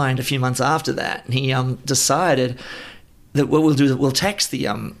his mind a few months after that, and he decided that what we'll do is we'll tax the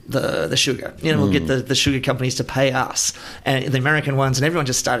sugar. We'll get the sugar companies to pay us, and the American ones, and everyone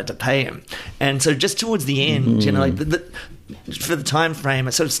just started to pay him. And so just towards the end, for the time frame,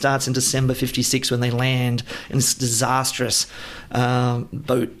 it sort of starts in December '56 when they land in this disastrous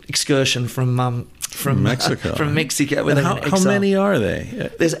boat excursion from Mexico. From Mexico. How many are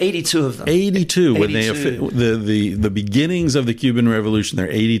they? There's 82 of them. 82. When the beginnings of the Cuban Revolution, there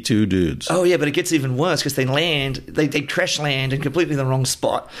are 82 dudes. Oh yeah, but it gets even worse because they crash land in completely the wrong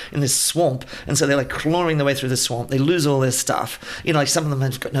spot in this swamp, and so they're clawing their way through the swamp. They lose all their stuff. Some of them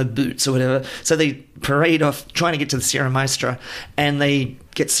have got no boots or whatever. So they parade off trying to get to the Sierra Maestra, and they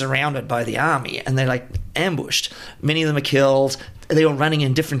get surrounded by the army, and they're ambushed. Many of them are killed. They were running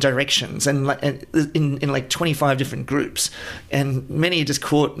in different directions and in 25 different groups, and many are just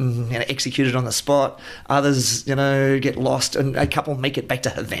caught and executed on the spot. Others, get lost, and a couple make it back to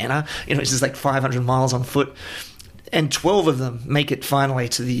Havana, which is 500 miles on foot. and 12 of them make it finally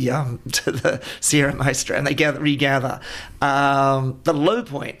to the Sierra Maestra, and they regather. The low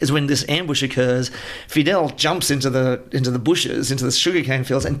point is when this ambush occurs. Fidel jumps into the bushes, into the sugarcane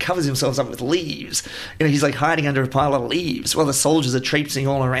fields, and covers himself up with leaves. He's like hiding under a pile of leaves while the soldiers are traipsing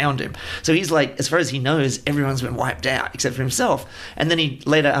all around him. So he's like, as far as he knows, everyone's been wiped out except for himself. And then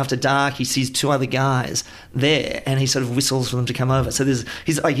later, after dark, he sees 2 other guys there, and he sort of whistles for them to come over. So he's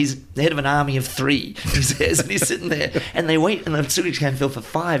the head of an army of 3, he says, and he's sitting there, and they wait in the sugarcane field for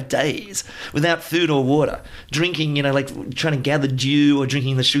 5 days without food or water, drinking, trying to gather dew or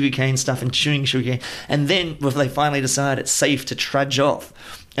drinking the sugarcane stuff and chewing sugarcane. And then they finally decide it's safe to trudge off.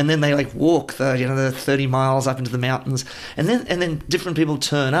 And then they walk the 30 miles up into the mountains, and then different people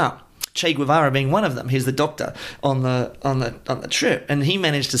turn up. Che Guevara being one of them. He's the doctor on the trip, and he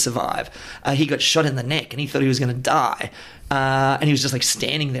managed to survive. He got shot in the neck, and he thought he was going to die. And he was just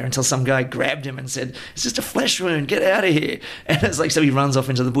standing there until some guy grabbed him and said, "It's just a flesh wound, get out of here." And it's so he runs off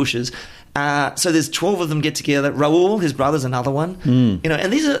into the bushes. So there's 12 of them get together. Raul, his brother's another one.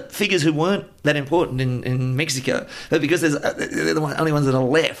 And these are figures who weren't that important in Mexico, but because they're the only ones that are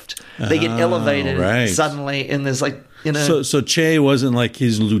left, they get elevated suddenly in this So Che wasn't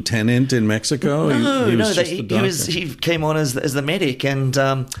his lieutenant in Mexico. He came on as the medic, and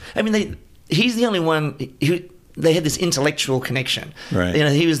he's the only one who. They had this intellectual connection. Right.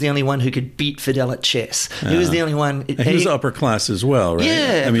 He was the only one who could beat Fidel at chess. He was the only one. He was upper class as well, right?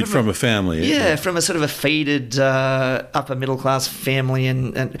 Yeah. From a family. Yeah, from a sort of a faded upper middle class family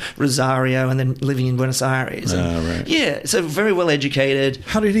in Rosario, and then living in Buenos Aires. Right. Yeah, so very well educated.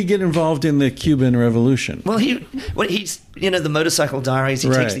 How did he get involved in the Cuban Revolution? Well, he's the motorcycle diaries. He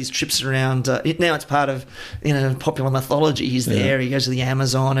takes these trips around. Now it's part of popular mythology. He's there. He goes to the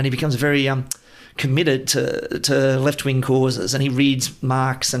Amazon, and he becomes very committed to left-wing causes, and he reads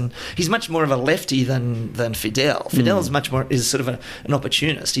Marx, and he's much more of a lefty than Fidel. Fidel's much more is sort of an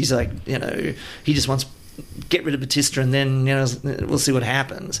opportunist. He's he just wants get rid of Batista, and then we'll see what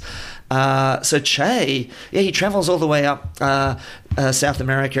happens. So Che, he travels all the way up South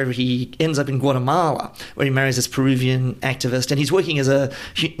America. He ends up in Guatemala, where he marries this Peruvian activist, and he's working as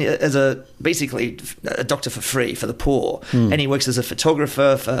basically a doctor for free for the poor, and he works as a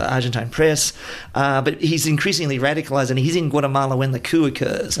photographer for Argentine press. But he's increasingly radicalized, and he's in Guatemala when the coup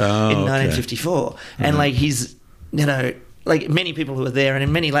occurs in 1954, and he's like many people who were there,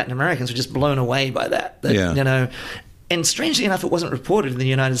 and many Latin Americans were just blown away by that. And strangely enough, it wasn't reported in the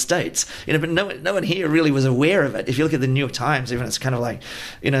United States. But no one here really was aware of it. If you look at the New York Times, even it's kind of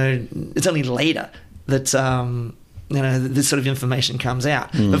it's only later that this sort of information comes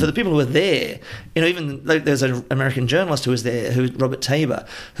out. But for the people who were there, even though there's an American journalist who was there, Robert Tabor,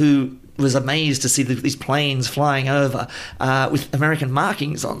 who was amazed to see these planes flying over with American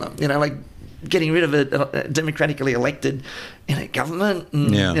markings on them. Getting rid of a democratically elected government,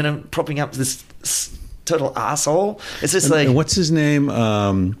 and propping up this total arsehole. It's just what's his name?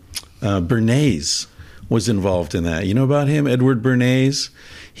 Bernays was involved in that. You know about him? Edward Bernays?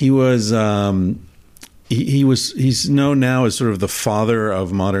 He was he's known now as sort of the father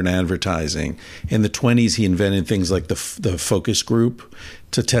of modern advertising. In the 1920s, he invented things like the focus group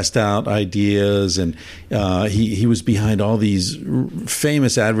to test out ideas, and he was behind all these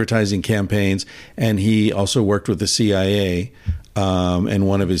famous advertising campaigns, and he also worked with the CIA, and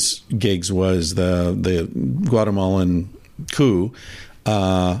one of his gigs was the Guatemalan coup.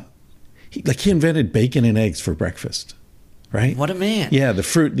 He invented bacon and eggs for breakfast. Right? What a man. Yeah, not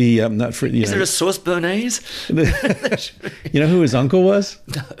fruit. Is there a sauce Bernays? You know who his uncle was?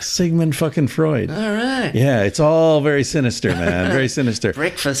 Sigmund fucking Freud. All right. Yeah, it's all very sinister, man. Very sinister.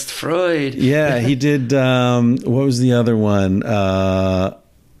 Breakfast Freud. Yeah, he did, what was the other one?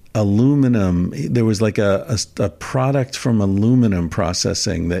 Aluminum. There was a product from aluminum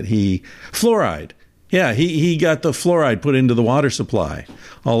processing that fluoride. Yeah, he got the fluoride put into the water supply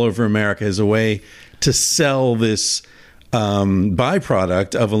all over America as a way to sell this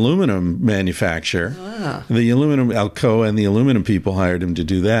byproduct of aluminum manufacture. The aluminum, Alcoa and the aluminum people hired him to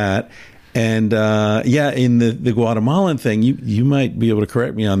do that. And in the Guatemalan thing, you might be able to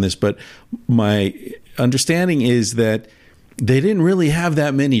correct me on this, but my understanding is that they didn't really have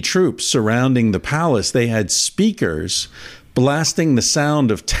that many troops surrounding the palace. They had speakers blasting the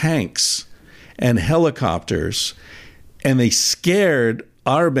sound of tanks and helicopters, and they scared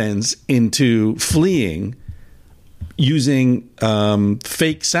Arbenz into fleeing using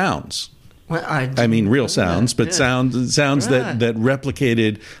fake sounds. Well, I mean, real sounds, but sounds right. that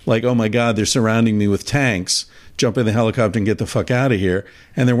replicated, like, oh my God, they're surrounding me with tanks. Jump in the helicopter and get the fuck out of here.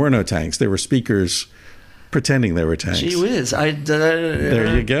 And there were no tanks. There were speakers pretending they were tanks. Gee whiz.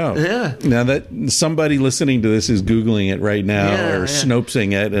 There you go. Yeah. Now that somebody listening to this is Googling it right now or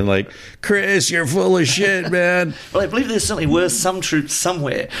Snopesing it and like, Chris, you're full of shit, man. Well, I believe there certainly were some troops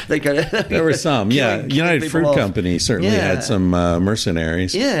somewhere. There were some, United Fruit Company certainly had some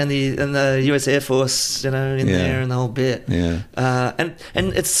mercenaries. Yeah, and the U.S. Air Force, in there and the whole bit. Yeah. And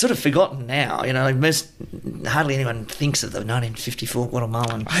it's sort of forgotten now. Hardly anyone thinks of the 1954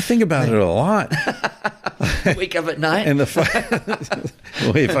 Guatemalan. I think about it a lot. Wake up at night and if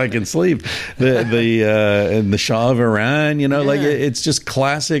I can sleep, and the Shah of Iran, it's just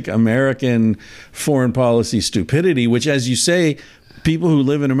classic American foreign policy stupidity, which, as you say, people who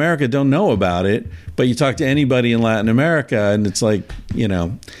live in America don't know about it, but you talk to anybody in Latin America and it's like,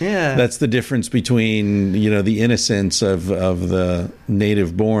 that's the difference between, the innocence of the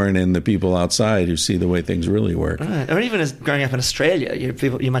native born and the people outside who see the way things really work. Right. Or even as growing up in Australia,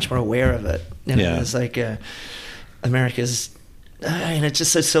 you're much more aware of it. It's like America's, it's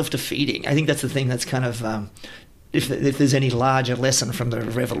just so self-defeating. I think that's the thing that's kind of, if there's any larger lesson from the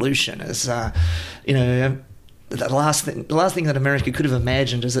revolution is, the last thing that America could have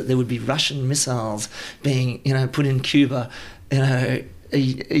imagined is that there would be Russian missiles being, put in Cuba, a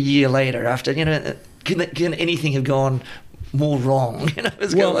year later. After, can anything have gone more wrong?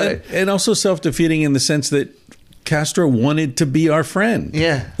 And also self-defeating in the sense that Castro wanted to be our friend.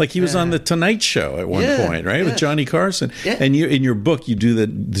 Yeah. Like he was on the Tonight Show at one point, right? With Johnny Carson. Yeah. And in your book, you do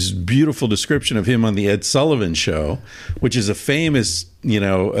this beautiful description of him on the Ed Sullivan Show, which is a famous,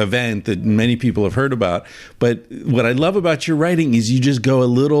 event that many people have heard about. But what I love about your writing is you just go a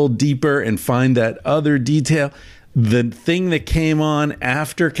little deeper and find that other detail. The thing that came on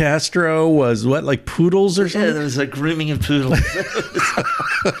after Castro was what, like poodles or something? Yeah, there was a grooming of poodles.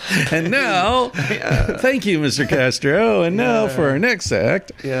 And now, thank you, Mr. Castro. And now for our next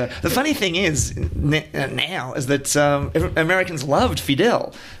act. Yeah. The funny thing is now is that Americans loved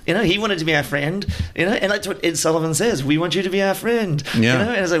Fidel. He wanted to be our friend. And that's what Ed Sullivan says. We want you to be our friend. Yeah.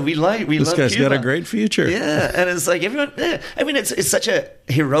 And it's like we love Cuba. This guy's got a great future. Yeah. And it's like everyone. Yeah. I mean, it's such a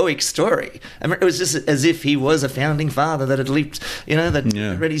heroic story. I mean, it was just as if he was a founding father that had leaped.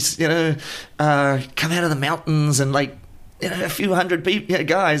 Already. Come out of the mountains and like. A few hundred people,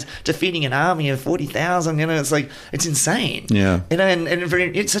 guys defeating an army of 40,000. It's like it's insane. Yeah. And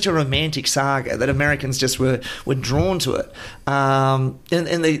it's such a romantic saga that Americans just were drawn to it. And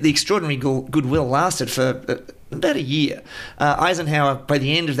the extraordinary goodwill lasted for about a year. Eisenhower, by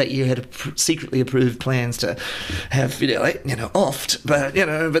the end of that year, had secretly approved plans to have Fidel, offed, but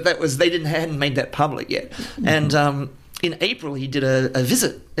that was they hadn't made that public yet. And in April, he did a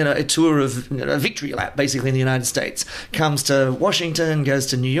visit, a tour of a victory lap, basically, in the United States. Comes to Washington, goes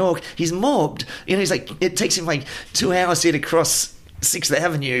to New York. He's mobbed. He's like, it takes him like 2 hours to get across 6th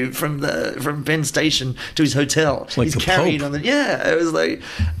Avenue from Penn Station to his hotel. Like he's the carried Pope. on the it was like,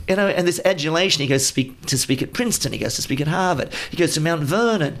 and this adulation. He goes to speak at Princeton. He goes to speak at Harvard. He goes to Mount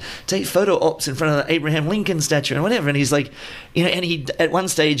Vernon, take photo ops in front of the Abraham Lincoln statue and whatever. And he's like, and he at one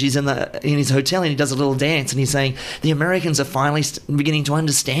stage he's in his hotel and he does a little dance and he's saying the Americans are finally beginning to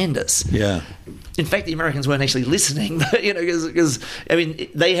understand us. Yeah. In fact, the Americans weren't actually listening, but because I mean,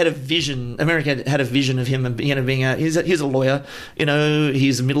 they had a vision. America had a vision of him, being he's a lawyer.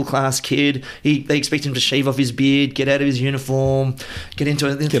 He's a middle class kid. They expect him to shave off his beard, get out of his uniform, get into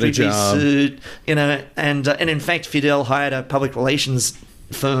a three-piece suit. And in fact, Fidel hired a public relations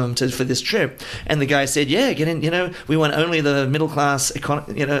firm for this trip, and the guy said, "Yeah, get in. We want only the middle class,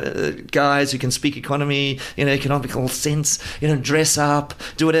 guys who can speak economy, economical sense. Dress up,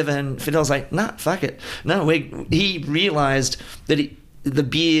 do whatever." And Fidel's like, "Nah, fuck it. No." He realized that the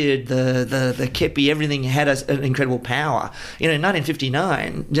beard, the kepi, everything had an incredible power. In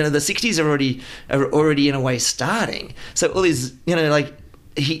 1959, the 60s are already in a way starting. So all these,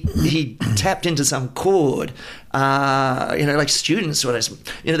 he tapped into some chord. Like students sort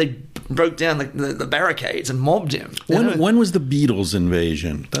of, they broke down the barricades and mobbed him. When was the Beatles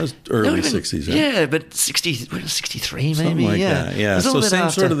invasion? That was early 60s, right? Yeah, but 63 maybe. Something like that, yeah. So same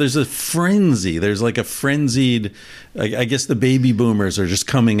after. Sort of, there's a frenzy. There's like a frenzied, I guess the baby boomers are just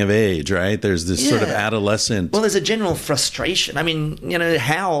coming of age, right? There's this sort of adolescent. Well, there's a general frustration. I mean,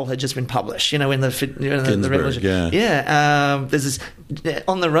 Howl had just been published, in the Revolution. Yeah. There's this,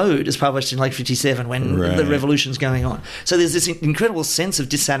 On the Road is published in like 57 when the revolution's going on. So there's this incredible sense of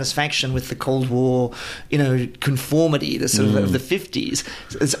dissatisfaction with the Cold War, conformity, the sort of the 50s.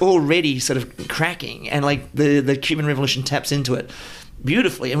 It's already sort of cracking, and like the Cuban Revolution taps into it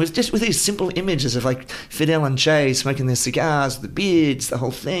beautifully, and with these simple images of like Fidel and Che smoking their cigars, the beards, the whole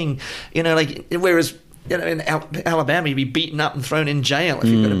thing, whereas in Alabama, you'd be beaten up and thrown in jail if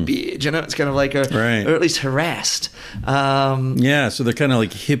you've got a beard. It's kind of like or at least harassed. So they're kind of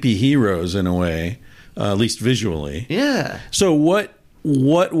like hippie heroes in a way, at least visually. Yeah. So what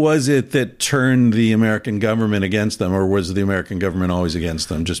was it that turned the American government against them, or was the American government always against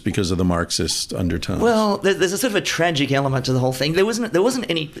them just because of the Marxist undertones? Well, there's a sort of a tragic element to the whole thing. There wasn't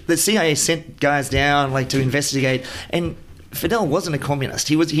any. The CIA sent guys down to investigate, and Fidel wasn't a communist.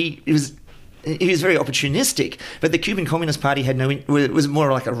 He was very opportunistic, but the Cuban Communist Party was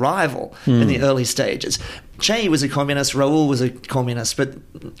more like a rival in the early stages. Che was a communist, Raul was a communist, but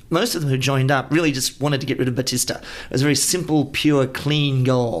most of them who joined up really just wanted to get rid of Batista. It was a very simple, pure, clean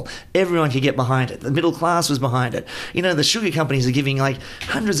goal. Everyone could get behind it. The middle class was behind it. The sugar companies are giving like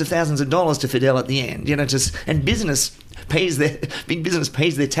hundreds of thousands of dollars to Fidel at the end. And big business pays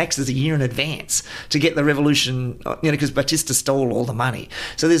their taxes a year in advance to get the revolution. Because Batista stole all the money.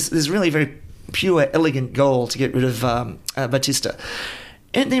 So there's really very pure, elegant goal to get rid of Batista.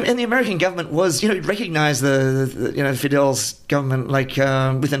 And the American government was, recognized the Fidel's government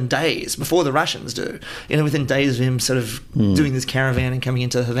within days, before the Russians do. Within days of him sort of doing this caravan and coming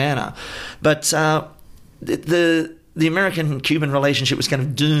into Havana. But the American-Cuban relationship was kind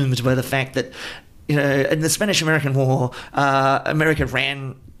of doomed by the fact that, in the Spanish-American War, America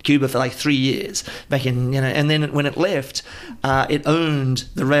ran Cuba for like 3 years back in, and then when it left, it owned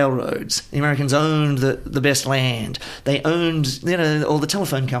the railroads. The Americans owned the best land. They owned, all the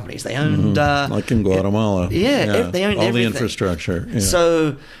telephone companies. They owned... like in Guatemala. They owned all everything. The infrastructure. Yeah.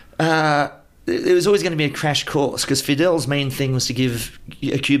 So... there was always going to be a crash course because Fidel's main thing was to give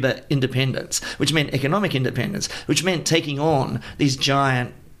Cuba independence, which meant economic independence, which meant taking on these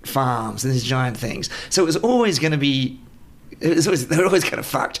giant farms and these giant things. So it was always going to be... they were always kind of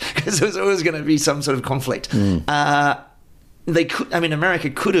fucked because there was always going to be some sort of conflict. America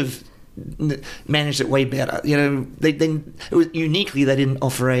could have managed it way better. It was uniquely they didn't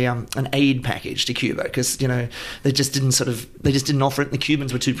offer an aid package to Cuba because they just didn't offer it, and the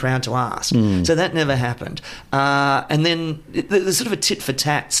Cubans were too proud to ask. So that never happened. And then there's sort of a tit for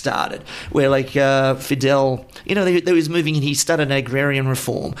tat started where Fidel, they was moving and he started an agrarian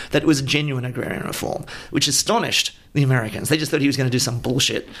reform that was a genuine agrarian reform, which astonished the Americans. They just thought he was going to do some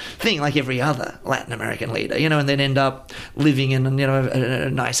bullshit thing like every other Latin American leader, and then end up living in a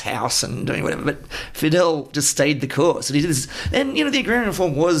nice house and doing whatever. But Fidel just stayed the course. And he did this. And, the agrarian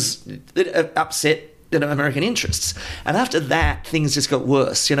reform it upset American interests. And after that, things just got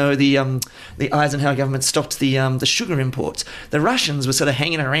worse. The Eisenhower government stopped the sugar imports. The Russians were sort of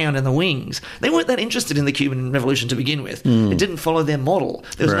hanging around in the wings. They weren't that interested in the Cuban Revolution to begin with. It didn't follow their model.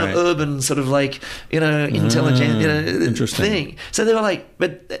 There was no urban sort of intelligent thing. So they were like,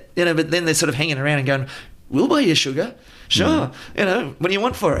 but then they're sort of hanging around and going, we'll buy you sugar. Sure, what do you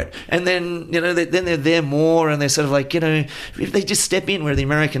want for it? And then, then they're there more, and they're sort of they just step in where the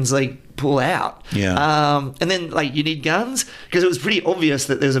Americans pull out. Yeah. And then you need guns because it was pretty obvious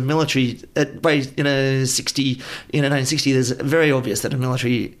that there's a military by 1960. There's very obvious that a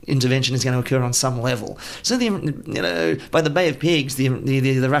military intervention is going to occur on some level. So by the Bay of Pigs, the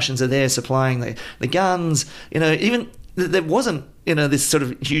Russians are there supplying the guns. Even there wasn't this sort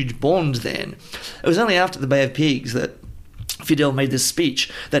of huge bond then. It was only after the Bay of Pigs that Fidel made this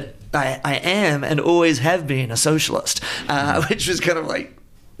speech that I am and always have been a socialist, which was kind of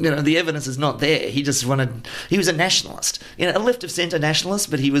the evidence is not there. He was a nationalist, a left of centre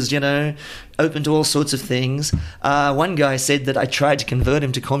nationalist, but he was, open to all sorts of things. One guy said that I tried to convert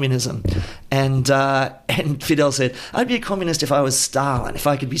him to communism, and Fidel said, I'd be a communist if I was Stalin, if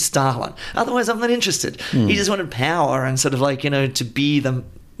I could be Stalin. Otherwise, I'm not interested. He just wanted power and sort of to be the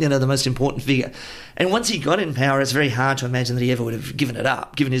most important figure. And once he got in power, it's very hard to imagine that he ever would have given it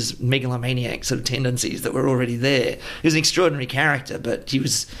up, given his megalomaniac sort of tendencies that were already there. He was an extraordinary character, but he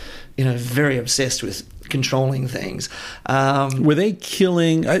was, very obsessed with controlling things. Were they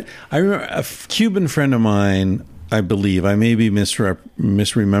killing... I remember a Cuban friend of mine, I believe, I may be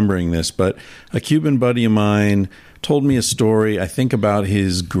misremembering this, but a Cuban buddy of mine told me a story, I think, about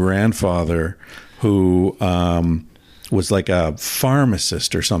his grandfather who... was like a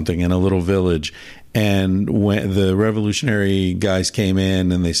pharmacist or something in a little village. And when the revolutionary guys came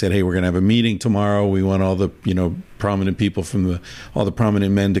in and they said, hey, we're going to have a meeting tomorrow. We want all the, prominent people from all the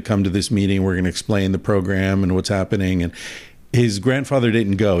prominent men to come to this meeting. We're going to explain the program and what's happening. And his grandfather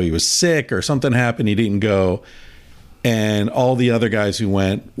didn't go. He was sick or something happened. He didn't go. And all the other guys who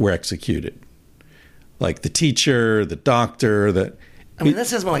went were executed. Like the teacher, the doctor, that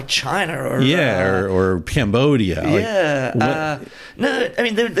sounds more like China or... Yeah, or Cambodia. Yeah. No,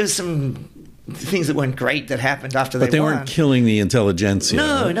 there's some things that weren't great that happened after they won. But they weren't killing the intelligentsia.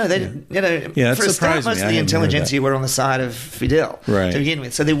 No, they didn't. You know, for a start, most of the intelligentsia were on the side of Fidel to begin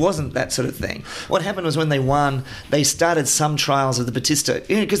with, so there wasn't that sort of thing. What happened was when they won, they started some trials of the Batista,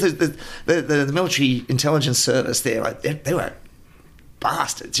 because the military intelligence service there, like, they were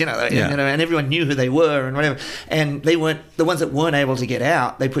bastards, you know, and everyone knew who they were and whatever. And they weren't the ones that weren't able to get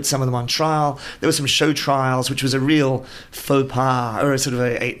out. They put some of them on trial. There were some show trials, which was a real faux pas or a sort of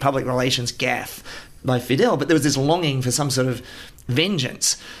a public relations gaffe by Fidel. But there was this longing for some sort of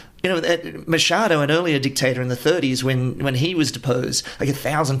vengeance. You know, Machado, an earlier dictator in the 30s, when he was deposed, like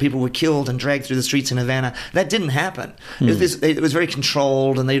 1,000 people were killed and dragged through the streets in Havana. That didn't happen. It was very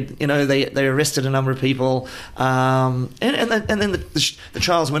controlled, and they arrested a number of people. And then the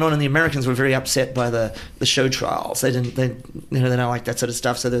trials went on, and the Americans were very upset by the show trials. They don't like that sort of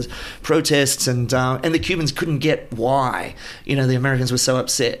stuff. So there's protests, and the Cubans couldn't get why the Americans were so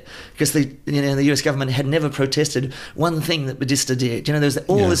upset, because the U.S. government had never protested one thing that Batista did. There's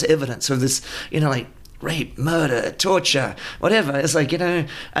all this evidence of this, like rape, murder, torture, whatever. It's like, and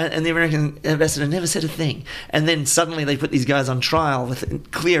the American ambassador never said a thing. And then suddenly they put these guys on trial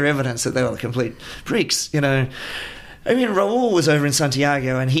with clear evidence that they were complete pricks. I mean, Raul was over in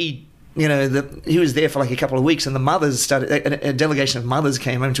Santiago, and he was there for like a couple of weeks, and the mothers a delegation of mothers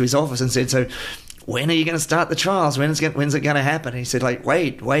came over to his office and said, so when are you going to start the trials? When's it going to happen? And he said, like,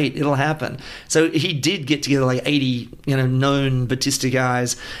 wait, it'll happen. So he did get together like 80, known Batista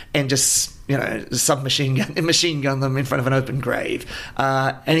guys and just, machine gun them in front of an open grave.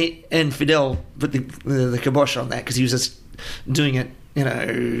 And Fidel put the kibosh on that because he was just doing it,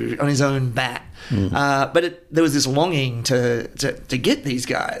 on his own bat. But there was this longing to get these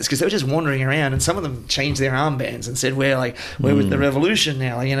guys, because they were just wandering around, and some of them changed their armbands and said, we're with the revolution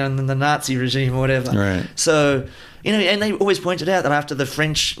now, and the Nazi regime or whatever. Right. So, and they always pointed out that after the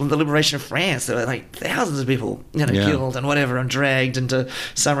liberation of France, there were like thousands of people, killed and whatever, and dragged into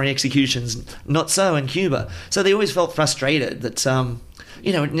summary executions. Not so in Cuba. So they always felt frustrated that,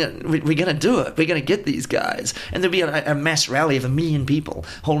 we're going to do it. We're going to get these guys. And there'll be a mass rally of 1 million people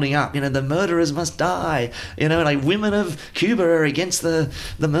holding up, the murderers must die. Like women of Cuba are against the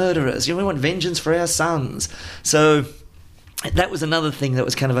murderers. We want vengeance for our sons. So that was another thing that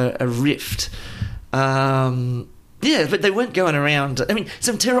was kind of a rift. Yeah, but they weren't going around. I mean,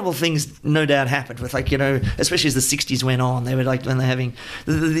 some terrible things no doubt happened with, like, especially as the 60s went on. They were like, when they're having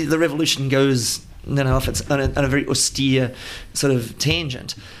the revolution goes, off it's on a very austere sort of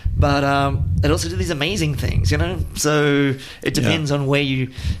tangent. But it also did these amazing things, So it depends on where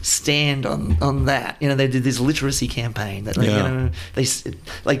you stand on that. They did this literacy campaign that,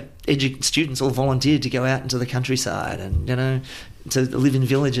 students all volunteered to go out into the countryside and, to live in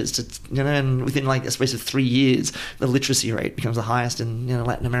villages, and within like a space of 3 years, the literacy rate becomes the highest in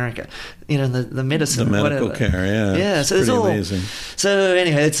Latin America. The medicine, the medical whatever. care, yeah. So it's all amazing. So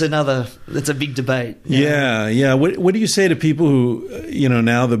anyway, it's a big debate. Yeah. What do you say to people who,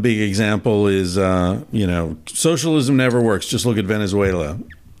 now the big example is, socialism never works. Just look at Venezuela.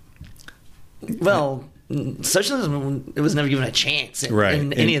 Well, socialism, it was never given a chance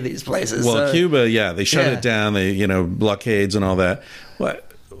in any of these places. Well, so, Cuba, they shut it down. They, blockades and all that.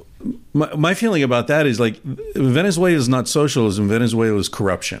 My feeling about that is, like, Venezuela is not socialism. Venezuela is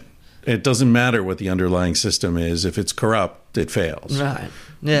corruption. It doesn't matter what the underlying system is. If it's corrupt, it fails. Right.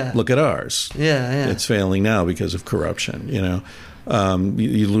 Yeah. Look at ours. Yeah. It's failing now because of corruption,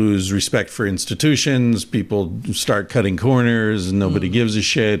 You lose respect for institutions. People start cutting corners, and nobody gives a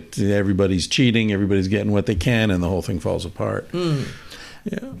shit. Everybody's cheating. Everybody's getting what they can, and the whole thing falls apart.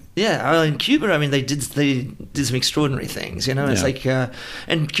 Yeah. In Cuba, they did some extraordinary things. It's like,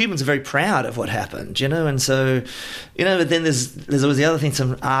 and Cubans are very proud of what happened. And so, but then there's always the other thing.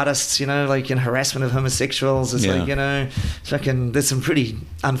 Some artists, like in harassment of homosexuals. It's like, there's some pretty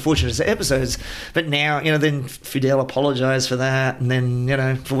unfortunate episodes. But now, then Fidel apologized for that, and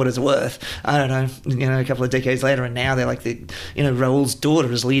then for what it's worth, I don't know, a couple of decades later, and now they're like Raul's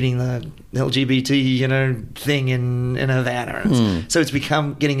daughter is leading the LGBT thing in Havana. So it's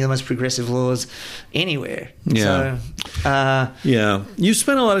become getting the most progressive laws anywhere. Yeah. So, you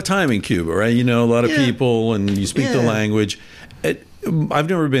spent a lot of time in Cuba, right? A lot of people, and you speak the language. I've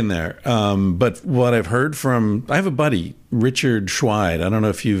never been there, but what I've heard from, I have a buddy, Richard Schweid. I don't know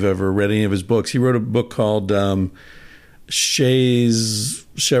if you've ever read any of his books. He wrote a book called Shays,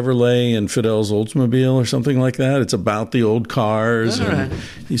 Chevrolet, and Fidel's Oldsmobile, or something like that. It's about the old cars. And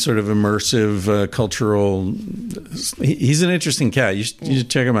he's sort of immersive cultural. He's an interesting cat. You should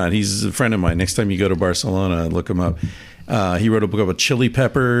check him out. He's a friend of mine. Next time you go to Barcelona, look him up. He wrote a book about chili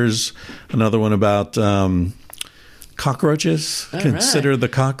peppers, another one about cockroaches. Consider the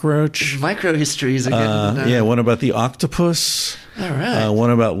cockroach. Microhistories again. Yeah, one about the octopus. All right.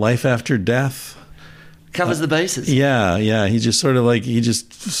 One about life after death. Covers the bases. Yeah. He just sort of like, he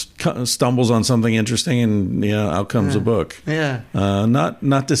just stumbles on something interesting and, out comes a book. Yeah.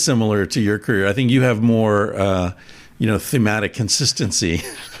 Not dissimilar to your career. I think you have more, thematic consistency,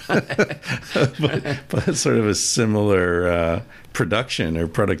 but sort of a similar production or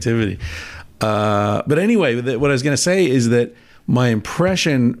productivity. But anyway, what I was going to say is that my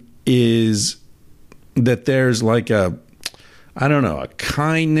impression is that there's like a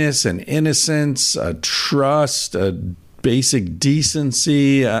kindness, an innocence, a trust, a basic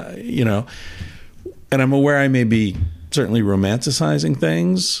decency, and I'm aware I may be certainly romanticizing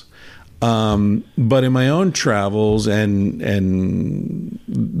things. But in my own travels, and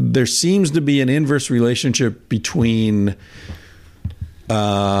there seems to be an inverse relationship between,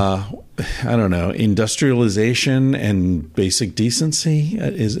 industrialization and basic decency.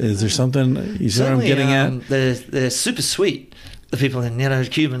 Is there something? You see what I'm getting at? They're super sweet. The people in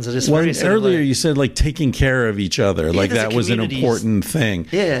Cubans are just earlier you said like taking care of each other, like that was an important thing.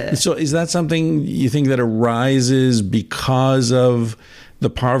 Yeah. So is that something you think that arises because of the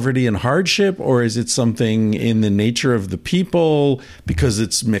poverty and hardship, or is it something in the nature of the people because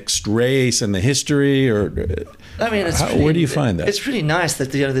it's mixed race and the history? Or I mean, where do you find that? It's pretty nice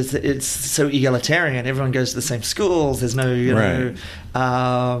that it's so egalitarian. Everyone goes to the same schools. There's no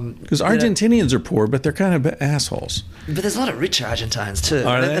because Argentinians are poor, but they're kind of assholes. But there's a lot of rich Argentines too,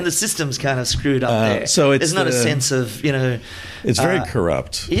 and the system's kind of screwed up there. So there's not a sense of it's very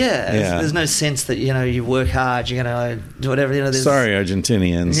corrupt. Yeah. There's no sense that you work hard. You're gonna do whatever. Sorry,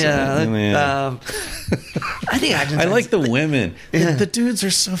 Argentinians. Yeah. I think Argentinians. I like the women. Yeah. The dudes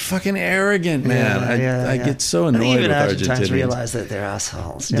are so fucking arrogant, man. I get so annoyed with Argentinians. Realize that they're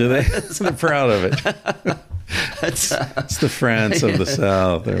assholes. Do they? They're proud of it. It's the France of the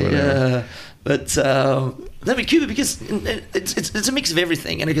South or whatever. Yeah. But Cuba, because it's a mix of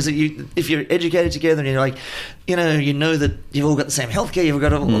everything, and because if you're educated together and you're like, you know that you've all got the same healthcare, you've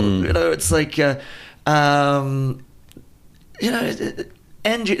got all, it's like,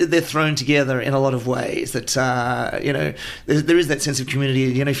 and they're thrown together in a lot of ways that, there is that sense of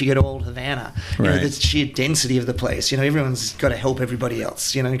community. If you go to Old Havana, the sheer density of the place, everyone's got to help everybody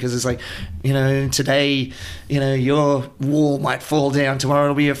else, because it's like, today, your wall might fall down, tomorrow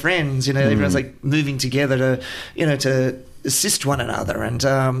it'll be your friends, everyone's like moving together to assist one another, and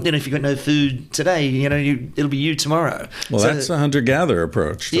if you've got no food today, it'll be you tomorrow. Well, that's the hunter-gatherer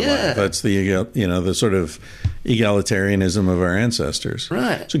approach to life. That's the sort of egalitarianism of our ancestors.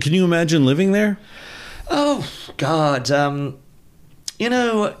 Right. So can you imagine living there? Oh God. I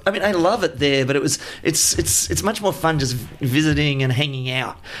love it there, but it's much more fun just visiting and hanging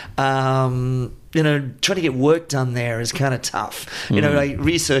out. Trying to get work done there is kind of tough. Like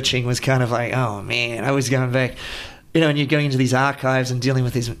researching was kind of like, oh man, I was going back. And you're going into these archives and dealing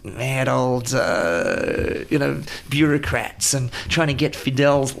with these mad old, bureaucrats and trying to get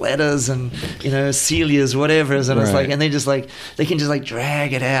Fidel's letters and, Celia's whatever's. And it's like, and they can just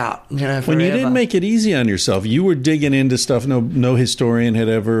drag it out, forever. When you didn't make it easy on yourself, you were digging into stuff no historian had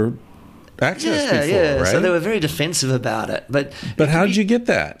ever access before, right? So they were very defensive about it. But how did you get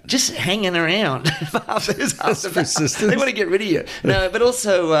that? Just hanging around. That's persistence. They want to get rid of you. No, but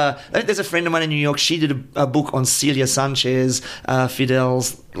also there's a friend of mine in New York. She did a book on Celia Sanchez,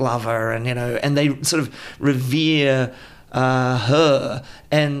 Fidel's lover, and they sort of revere her,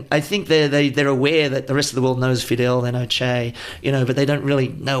 and I think they're aware that the rest of the world knows Fidel, they know Che, but they don't really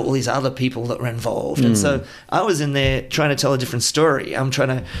know all these other people that were involved. And so I was in there trying to tell a different story. I'm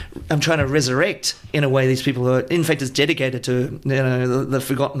trying to resurrect in a way these people who are, in fact, is dedicated to the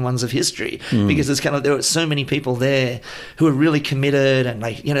forgotten ones of history, because it's there were so many people there who were really committed and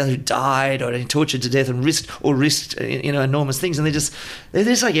who died or tortured to death and risked enormous things, and they're just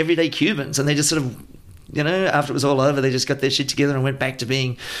like everyday Cubans, and they just sort of. After it was all over, they just got their shit together and went back to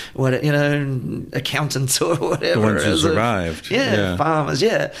being, accountants or whatever. The ones who survived. Farmers,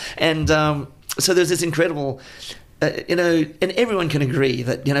 And so there's this incredible, and everyone can agree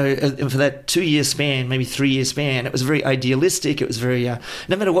that, for that 2-year span, maybe 3-year span, it was very idealistic. It was very,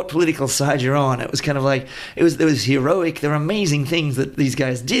 no matter what political side you're on, it was kind of like, there was heroic. There were amazing things that these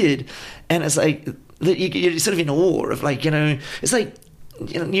guys did. And it's like, you're sort of in awe of it's like,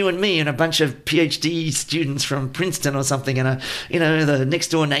 you and me and a bunch of PhD students from Princeton or something, and the next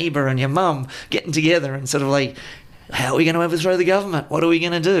door neighbor and your mum getting together and sort of how are we going to overthrow the government? What are we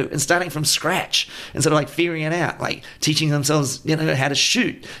going to do? And starting from scratch and sort of like figuring it out, like teaching themselves, how to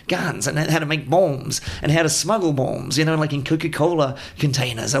shoot guns and how to make bombs and how to smuggle bombs, like in Coca-Cola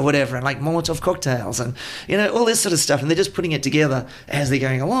containers or whatever, and like Molotov cocktails and, all this sort of stuff. And they're just putting it together as they're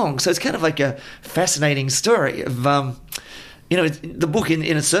going along. So it's kind of like a fascinating story of, the book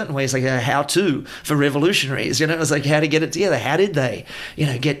in a certain way is like a how-to for revolutionaries. It's like how to get it together. How did they,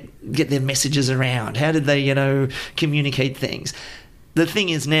 get their messages around? How did they, communicate things? The thing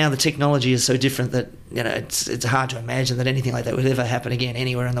is now the technology is so different that, it's hard to imagine that anything like that would ever happen again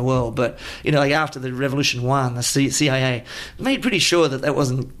anywhere in the world. But, like after the Revolution won, the CIA made pretty sure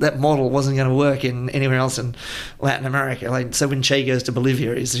that model wasn't going to work in anywhere else in Latin America. Like, so when Che goes to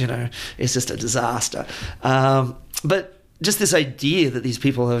Bolivia, it's just a disaster. But just this idea that these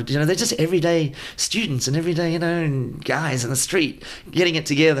people have, they're just everyday students and everyday, guys in the street getting it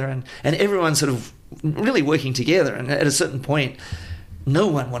together and everyone sort of really working together. And at a certain point, no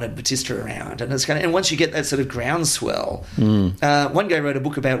one wanted Batista around, and and once you get that sort of groundswell, one guy wrote a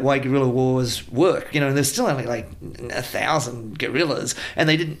book about why guerrilla wars work. And there's still only like 1,000 guerrillas, and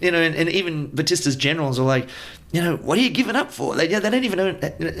they didn't, and even Batista's generals are like, what are you giving up for? They don't even know.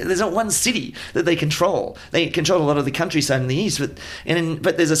 There's not one city that they control. They control a lot of the countryside in the east,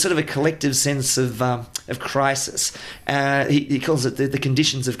 but there's a sort of a collective sense of crisis. He calls it the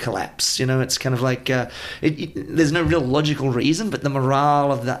conditions of collapse. It's kind of like there's no real logical reason, but the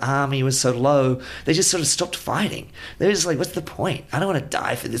morale of the army was so low, they just sort of stopped fighting. They're just like, what's the point? I don't want to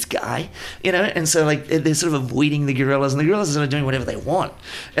die for this guy, And so like they're sort of avoiding the guerrillas, and the guerrillas are sort of doing whatever they want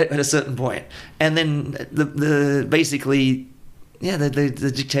at a certain point. And then the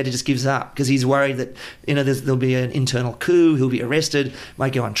dictator just gives up because he's worried that there'll be an internal coup, he'll be arrested,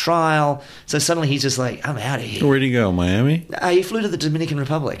 might go on trial. So suddenly he's just like, I'm out of here. Where'd he go? Miami? He flew to the Dominican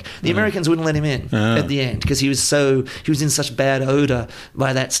Republic. The Americans wouldn't let him in at the end because he was in such bad odor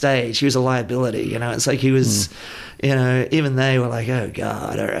by that stage. He was a liability. It's like he was. Even they were like, oh,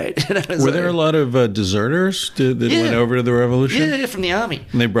 God, all right. Were there a lot of deserters that went over to the revolution? Yeah, from the army.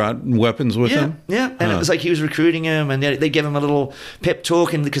 And they brought weapons with them? Yeah, and it was like he was recruiting them, and they gave him a little pep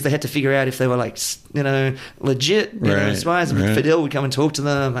talk because they had to figure out if they were like, legit spies. And Fidel would come and talk to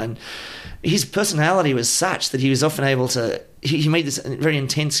them, and his personality was such that he was often able to, he made this very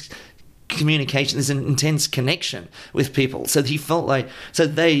intense communication, there's an intense connection with people, so he felt like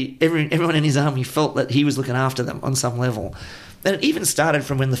everyone in his army felt that he was looking after them on some level. And it even started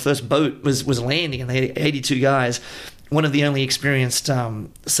from when the first boat was landing, and they had 82 guys. One of the only experienced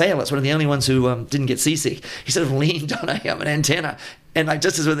sailors, one of the only ones who didn't get seasick, he sort of leaned on an antenna, and like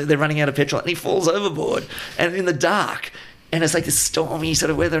just as they're running out of petrol, and he falls overboard, and in the dark. And it's like this stormy sort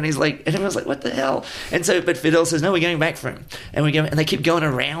of weather, and everyone's like, what the hell? And so, but Fidel says, no, we're going back for him. And they keep going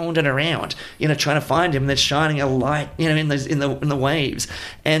around and around, trying to find him. And they're shining a light, in the waves.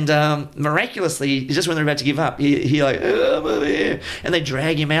 And miraculously, just when they're about to give up, he like, oh, I'm over here. And they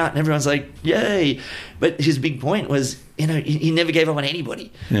drag him out, and everyone's like, yay. But his big point was, he never gave up on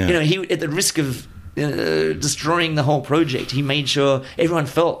anybody. Yeah. He, at the risk of destroying the whole project, he made sure everyone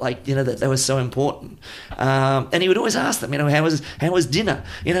felt like that they were so important, and he would always ask them, how was dinner,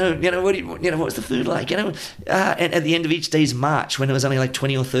 what was the food like, and at the end of each day's march, when there was only like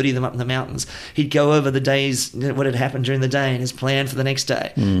 20 or 30 of them up in the mountains, he'd go over the days, what had happened during the day and his plan for the next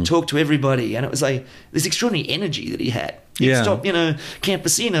day, talk to everybody, and it was like this extraordinary energy that he had. He'd stop,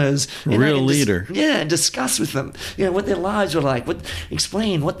 campesinos, real leader, and discuss with them, what their lives were like,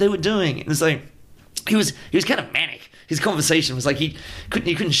 explain what they were doing. It was like he was kind of manic. His conversation was like you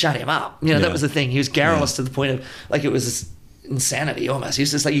couldn't shut him up. That was the thing. He was garrulous to the point of like it was insanity almost. He was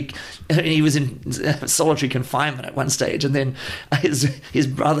just like he was in solitary confinement at one stage, and then his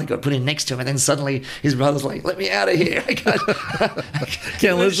brother got put in next to him, and then suddenly his brother's like, "Let me out of here! I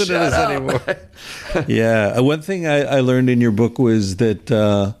can't listen to this anymore." Yeah, one thing I learned in your book was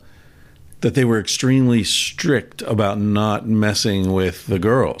that they were extremely strict about not messing with the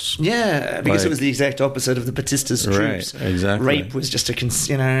girls. Yeah, because it was the exact opposite of the Batista's troops. Right, exactly. Rape was just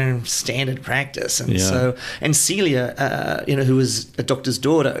a standard practice, and Celia, who was a doctor's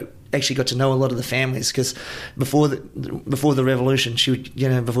daughter, actually got to know a lot of the families because before the revolution, she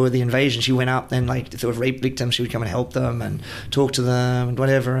would, before the invasion, she went up and like if there were rape victims, she would come and help them and talk to them and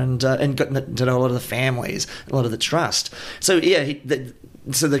whatever, and got to know a lot of the families, a lot of the trust. So yeah,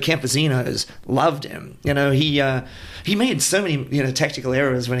 so the campesinos loved him. He made so many tactical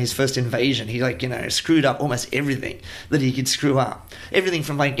errors when his first invasion. He screwed up almost everything that he could screw up. Everything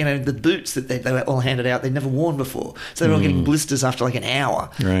from the boots that they were all handed out they'd never worn before, so they were all getting blisters after an hour.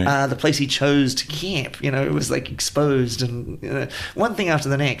 Right. The place he chose to camp, it was exposed and one thing after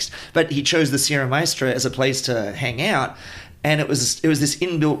the next. But he chose the Sierra Maestra as a place to hang out. And it was this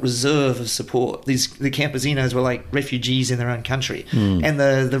inbuilt reserve of support. The campesinos were like refugees in their own country, and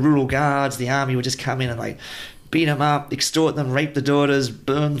the rural guards, the army would just come in and beat them up, extort them, rape the daughters,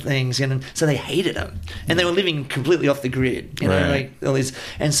 burn things, so they hated them, and they were living completely off the grid, all these,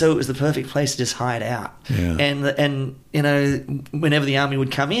 and so it was the perfect place to just hide out. Yeah. And whenever the army would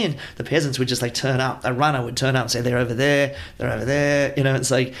come in, the peasants would just turn up. A runner would turn up and say, "They're over there, they're over there."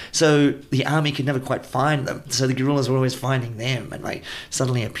 It's so the army could never quite find them. So the guerrillas were always finding them and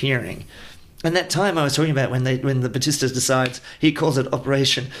suddenly appearing. And that time I was talking about when the Batista decides, he calls it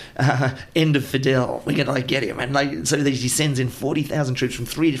Operation End of Fidel. We're going to get him. And so he sends in 40,000 troops from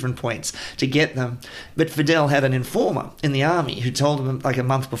 3 different points to get them. But Fidel had an informer in the army who told him a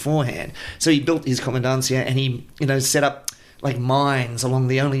month beforehand. So he built his commandancia and he set up mines along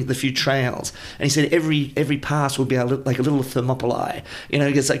the few trails, and he said every pass would be a little Thermopylae,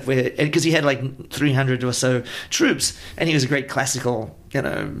 because he had 300 or so troops, and he was a great classical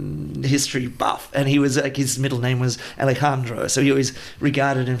history buff, and he was his middle name was Alejandro, so he always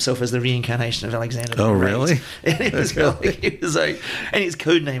regarded himself as the reincarnation of Alexander the Great. Really? And he was and his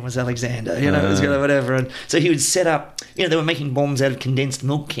code name was Alexander, it was whatever, and so he would set up, they were making bombs out of condensed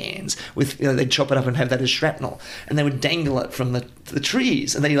milk cans with, they'd chop it up and have that as shrapnel, and they would dangle it from the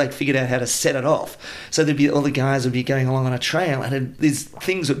trees, and then he figured out how to set it off. So there'd be all the guys would be going along on a trail, and these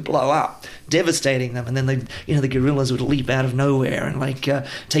things would blow up, devastating them, and then the guerrillas would leap out of nowhere and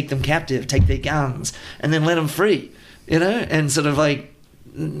take them captive, take their guns, and then let them free, and sort of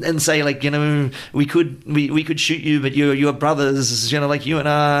and say we could shoot you, but you're brothers, you and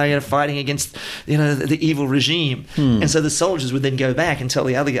I, fighting against the evil regime. And so the soldiers would then go back and tell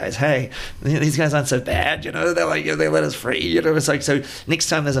the other guys, hey, these guys aren't so bad, they let us free, it's so next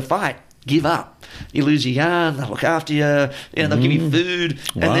time there's a fight, give up. You lose your gun, they'll look after you, they'll give you food,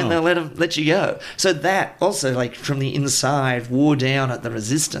 and then they'll let you go. So that also, from the inside, wore down at the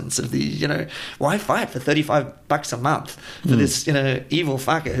resistance of the, why fight for $35 a month for this, evil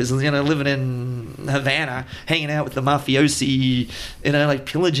fucker who's, living in Havana, hanging out with the mafiosi,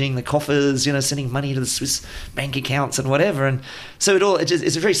 pillaging the coffers, sending money to the Swiss bank accounts and whatever. And so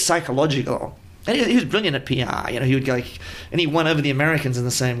it's very psychological. And he was brilliant at PR. He would go, and he won over the Americans in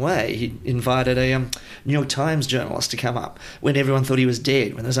the same way. He invited a New York Times journalist to come up when everyone thought he was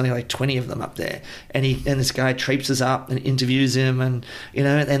dead, when there's only 20 of them up there. And this guy traipses up and interviews him, and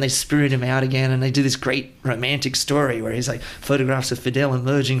and they spirit him out again, and they do this great romantic story where he's photographs of Fidel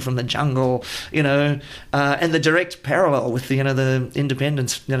emerging from the jungle, and the direct parallel with the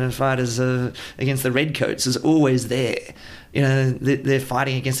independence fighters against the redcoats is always there. They're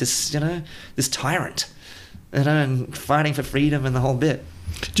fighting against this tyrant, and fighting for freedom and the whole bit.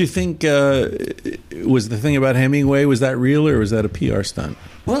 Do you think was the thing about Hemingway, was that real or was that a PR stunt?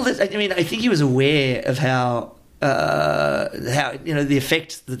 Well, I think he was aware of how the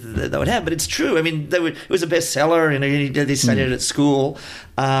effect that would have, but it's true. It was a bestseller. They studied it at school.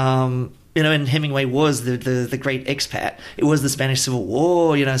 And Hemingway was the great expat. It was the Spanish Civil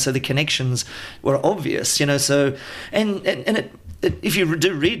War, so the connections were obvious, so, and it, if you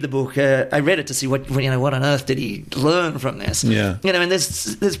do read the book, I read it to see what on earth did he learn from this? Yeah, and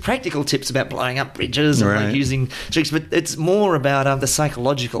there's practical tips about blowing up bridges and using tricks, but it's more about the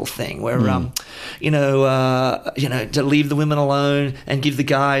psychological thing where to leave the women alone and give the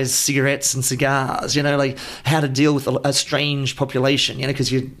guys cigarettes and cigars, how to deal with a strange population,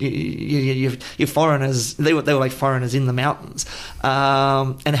 because you're foreigners. They were like foreigners in the mountains,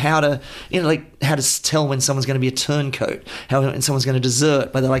 and how to tell when someone's going to be a turncoat, when someone's going to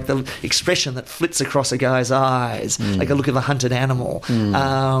desert, by the expression that flits across a guy's eyes, like a look of a hunted animal.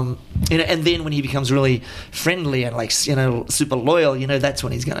 And then when he becomes really friendly and super loyal, that's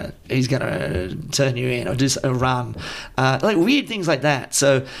when he's gonna turn you in or do a run, weird things like that.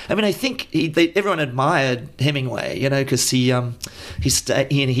 So I think everyone admired Hemingway, because he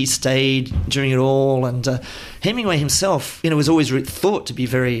stayed during it all, and Hemingway himself, was always thought to be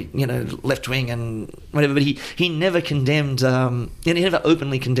very left wing and whatever. But he never condemned. He never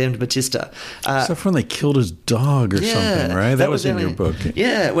openly condemned Batista. Except when they killed his dog or something, right? That was in your book.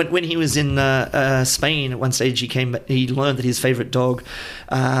 Yeah, when he was in Spain at one stage, he learned that his favorite dog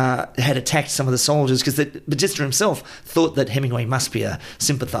had attacked some of the soldiers, because Batista himself thought that Hemingway must be a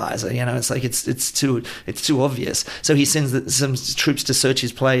sympathizer. It's like it's too obvious. So he sends some troops to search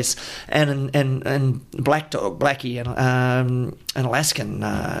his place, and Black Dog, Blackie, and an Alaskan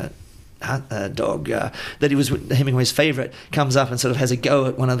dog that he was Hemingway's favorite, comes up and sort of has a go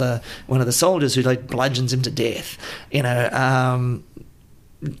at one of the soldiers, who like bludgeons him to death.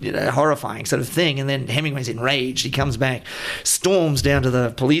 Horrifying sort of thing. And then Hemingway's enraged. He comes back, storms down to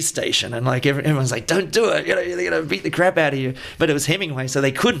the police station, and like everyone's like, "Don't do it! They're gonna beat the crap out of you." But it was Hemingway, so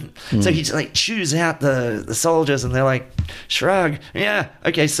they couldn't. So he just like chews out the soldiers, and they're like, shrug, yeah,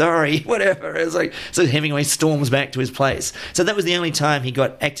 okay, sorry, whatever. It's like, so Hemingway storms back to his place. So that was the only time he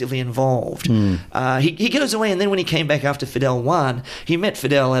got actively involved. He goes away, and then when he came back after Fidel won, he met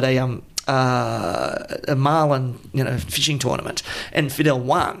Fidel at a marlin, fishing tournament, and Fidel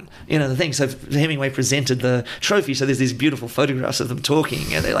won, the thing. So Hemingway presented the trophy. So there's these beautiful photographs of them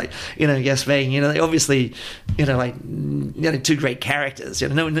talking, and they're like, gasping. They obviously, two great characters.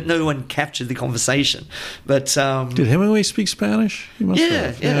 No one captured the conversation. But did Hemingway speak Spanish? He must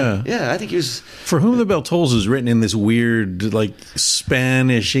have. Yeah. I think he was. For Whom the Bell Tolls is written in this weird, like,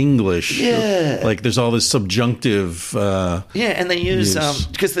 Spanish English. Yeah. Like there's all this subjunctive. And they use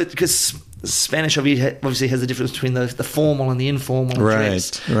because Spanish obviously has the difference between the formal and the informal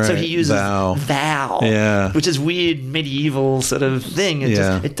address. Right. So he uses thou, which is weird medieval sort of thing.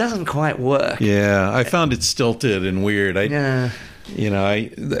 It doesn't quite work. Yeah, I found it stilted and weird. I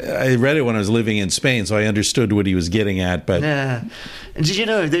read it when I was living in Spain, so I understood what he was getting at. But and did you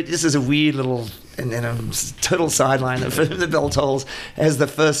know that this is a weird little and a total sideline that the Bell Tolls has the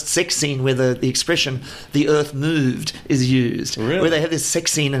first sex scene where the expression "the earth moved" is used, where they have this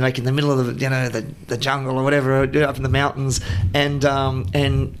sex scene in the middle of the jungle or whatever, up in the mountains, and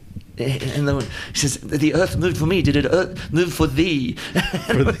he says, "The earth moved for me. Did it move for thee?"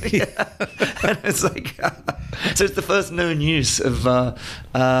 And it's like, so it's the first known use of that.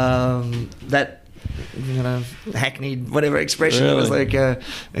 Hackneyed whatever expression. Really? It was like a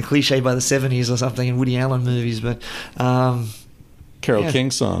cliche by the 70s or something in Woody Allen movies. But Carole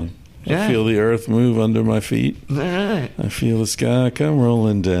King song. I feel the earth move under my feet. All right. I feel the sky come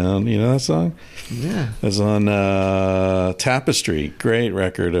rolling down. You know that song? Yeah. It's on Tapestry. Great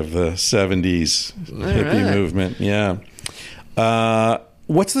record of the 70s hippie movement. Yeah.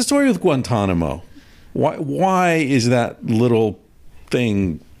 What's the story with Guantanamo? Why is that little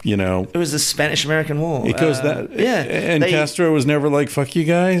thing? It was the Spanish-American War. Because Castro was never like, "Fuck you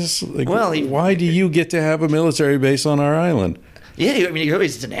guys." Like, why do you get to have a military base on our island? Yeah, he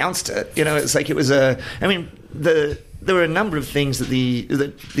always denounced it. It's like it was there were a number of things that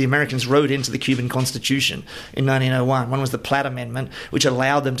the Americans wrote into the Cuban Constitution in 1901. One was the Platt Amendment, which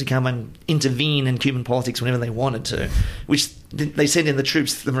allowed them to come and intervene in Cuban politics whenever they wanted to, which they sent in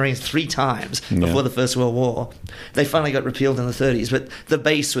the Marines 3 times before the First World War. They finally got repealed in the 30s, but the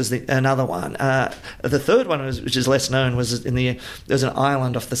base was another one. The third one, which is less known, was there was an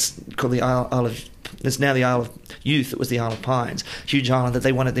island called the Isle of... It's now the Isle of Youth. It was the Isle of Pines, huge island that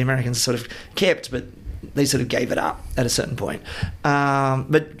they wanted the Americans sort of kept, but they sort of gave it up at a certain point.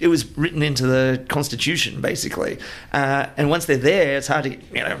 But it was written into the Constitution, basically. And once they're there, it's hard to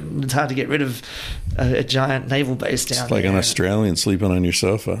get rid of a giant naval base down there. It's like an Australian sleeping on your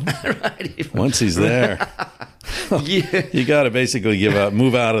sofa. Right. Once he's there. You got to basically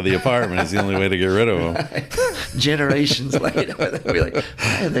move out of the apartment. Is the only way to get rid of him. Right. Generations later, they'll be like,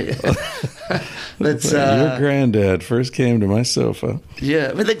 why are they? But, your granddad first came to my sofa.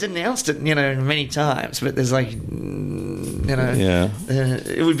 Yeah, but they denounced it, many times. But there's like,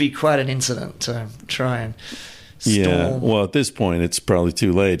 it would be quite an incident to try and storm. Yeah, well, at this point, it's probably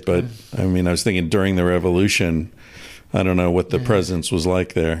too late. But I was thinking during the revolution, I don't know what the presence was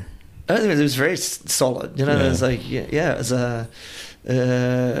like there. I think it was very solid. It was like, it was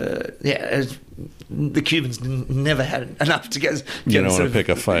the Cubans never had enough to get. You don't want to pick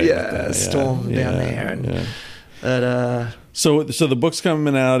a fight. Storm down there, but so the book's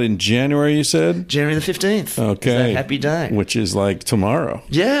coming out in January. You said January the 15th. Okay, happy day, which is like tomorrow.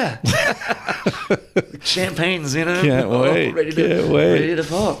 Yeah, champagne's Can't wait. Ready to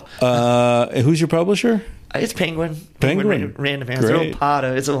pop. Who's your publisher? It's Penguin. Random House. Great. They're all part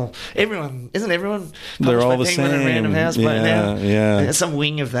of. It's all everyone. Isn't everyone? They're all the Penguin same. And Random House now. Yeah. Some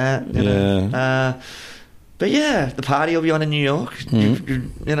wing of that. But yeah, the party will be on in New York. You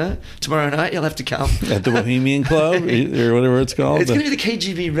know, tomorrow night you'll have to come. At the Bohemian Club or whatever it's called. It's going to be the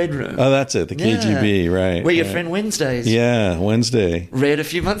KGB Red Room. Oh, that's it. The KGB, right. Where your friend Wednesday's. Yeah, Wednesday. Read a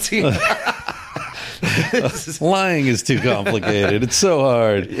few months ago. Lying is too complicated. It's so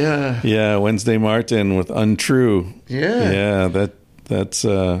hard. Yeah, Wednesday Martin with Untrue. Yeah. That's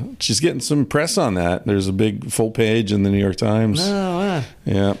she's getting some press on that. There's a big full page in the New York Times. Oh, wow.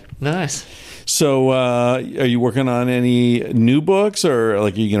 Yeah. Nice. So, are you working on any new books, or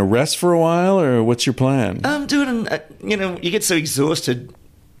like are you going to rest for a while, or what's your plan? I'm doing. You know, you get so exhausted.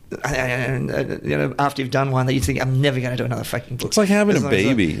 You know, after you've done one, that you think, I'm never going to do another fucking book. It's like having a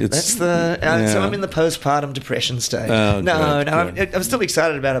baby. So I'm in the postpartum depression stage. Good. I'm still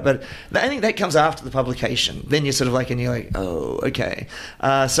excited about it, but I think that comes after the publication. Then you're sort of like, and you're like, oh, okay.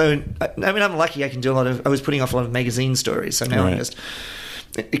 So I mean, I'm lucky. I can do I was putting off a lot of magazine stories, so now I'm just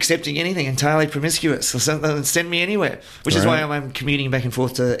accepting anything entirely promiscuous. So send me anywhere, which is why I'm commuting back and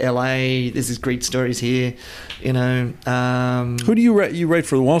forth to LA. There's these great stories here, you know. Who do you write? You write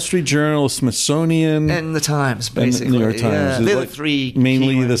for the Wall Street Journal, Smithsonian, and the Times, basically. And the New York Times. Yeah, they're the three.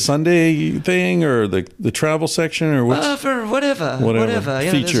 Mainly the Sunday thing, or the travel section, or what? For whatever.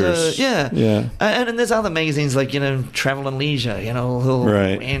 Features. You know, and there's other magazines like, you know, Travel and Leisure. You know, who'll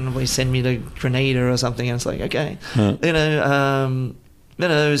randomly send me to Grenada or something, and it's like, okay, you know. You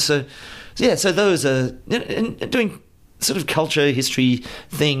know, so those are doing sort of culture, history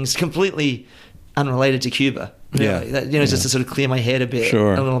things completely unrelated to Cuba. Really. Just to sort of clear my head a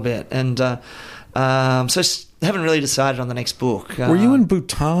little bit. And so haven't really decided on the next book. Were you in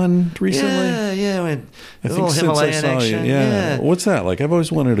Bhutan recently? Yeah. I think since I saw action. you. Yeah. What's that like? I've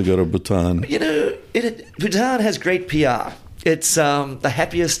always wanted to go to Bhutan. You know, Bhutan has great PR. It's the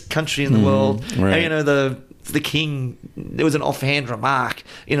happiest country in the world. Right. And, you know, the king, there was an offhand remark,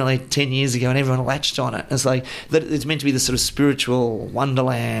 you know, like 10 years ago, and everyone latched on it. It's like that it's meant to be this sort of spiritual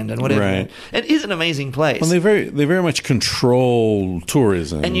wonderland and whatever. Right. It is an amazing place. Well, they very much control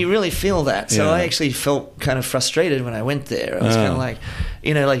tourism, and you really feel that. So I actually felt kind of frustrated when I went there. I was kind of like,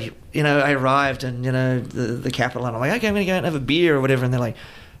 I arrived in, you know, the capital, and I'm like, okay, I'm going to go out and have a beer or whatever, and they're like,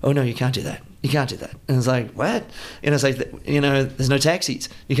 oh no, you can't do that. You can't do that. And it's like, what? And it's like, you know, there's no taxis.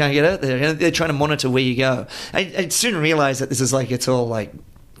 You can't get out there. And they're trying to monitor where you go. I soon realized that this is like, it's all like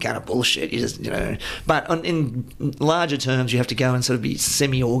kind of bullshit. You just, you know, but in larger terms, you have to go and sort of be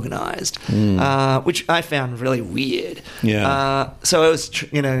semi-organized, which I found really weird. Yeah. So I was,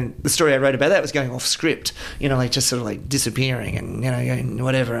 you know, the story I wrote about that was going off script, you know, like just sort of like disappearing and, you know, going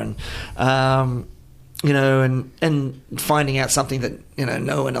whatever. And, you know, and finding out something that, you know,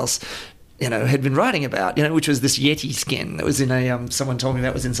 no one else, you know, had been writing about, you know, which was this Yeti skin that was in a, someone told me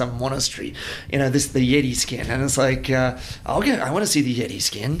that was in some monastery, you know, the Yeti skin. And it's like, I want to see the Yeti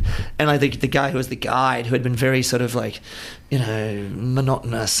skin. And I think the guy who was the guide, who had been very sort of like, you know,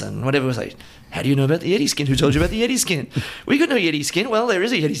 monotonous and whatever, was like, how do you know about the Yeti skin? Who told you about the Yeti skin? We got no Yeti skin. Well, there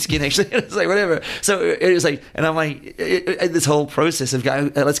is a Yeti skin, actually. It's like, whatever. So it was like, and I'm like, this whole process of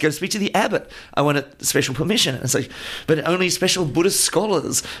going, let's go speak to the abbot. I want a special permission. And it's like, but only special Buddhist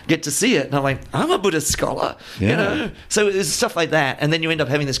scholars get to see it. And I'm like, I'm a Buddhist scholar, you know? So there's stuff like that. And then you end up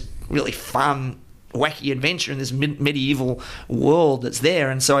having this really fun, wacky adventure in this medieval world that's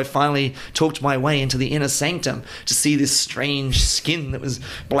there. And so I finally talked my way into the inner sanctum to see this strange skin that was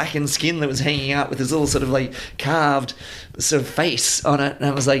blackened skin that was hanging out with this little sort of like carved sort of face on it. And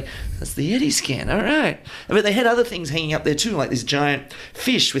I was like, that's the Yeti skin, all right. But they had other things hanging up there too, like this giant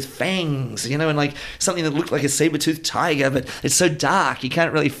fish with fangs, you know, and like something that looked like a saber-toothed tiger, but it's so dark you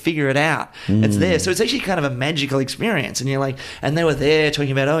can't really figure it out. It's there. So it's actually kind of a magical experience. And you're like, and they were there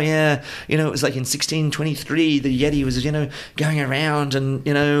talking about, oh yeah, you know, it was like in 1623 the Yeti was, you know, going around and,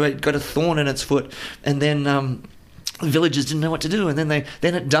 you know, it got a thorn in its foot, and then the villagers didn't know what to do, and then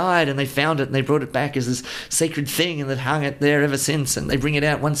it died, and they found it and they brought it back as this sacred thing, and they've hung it there ever since, and they bring it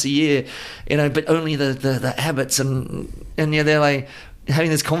out once a year, you know, but only the abbots and yeah, they're like having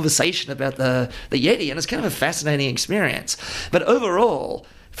this conversation about the Yeti, and it's kind of a fascinating experience. But overall,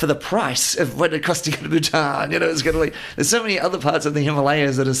 for the price of what it costs to go to Bhutan, you know, it's kind of like, there's so many other parts of the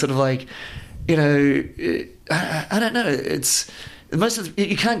Himalayas that are sort of like, you know, I don't know. It's most of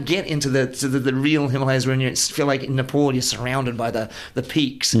you can't get into the real Himalayas when you feel like in Nepal you're surrounded by the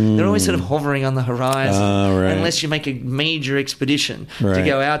peaks. They're always sort of hovering on the horizon, unless you make a major expedition to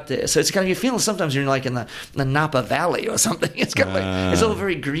go out there. So it's kind of, you feel sometimes you're like in the Napa Valley or something. It's kind of like, it's all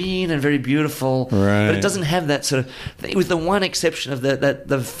very green and very beautiful, but it doesn't have that sort of thing, with the one exception of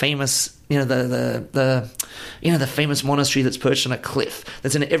the famous the famous monastery that's perched on a cliff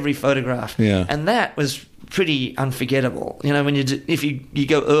that's in every photograph. Yeah. And that was pretty unforgettable. When if you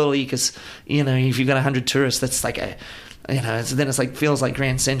go early, because if you've got 100 tourists, that's like so then it's like feels like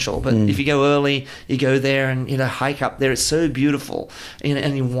Grand Central. But if you go early, you go there and hike up there. It's so beautiful,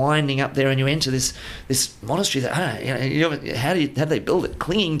 and you're winding up there, and you enter this monastery that how do they build it?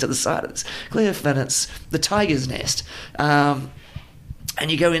 Clinging to the side of this cliff, and it's the tiger's nest. And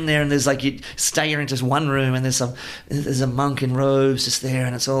you go in there, and there's like you stagger into this one room, and there's a monk in robes just there,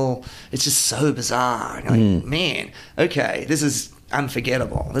 and it's just so bizarre. And you're like, man, okay, this is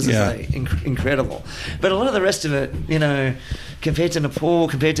unforgettable. This is like incredible. But a lot of the rest of it, compared to Nepal,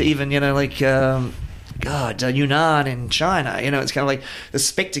 compared to even Yunnan in China, it's kind of like the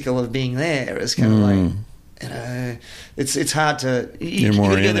spectacle of being there is kind of like. It's hard to. You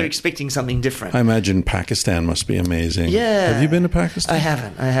go there expecting something different. I imagine Pakistan must be amazing. Yeah, have you been to Pakistan? I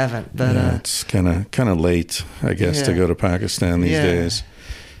haven't. But it's kind of late, I guess, to go to Pakistan these days.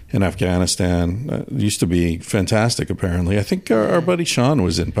 In Afghanistan, it used to be fantastic. Apparently, I think our buddy Sean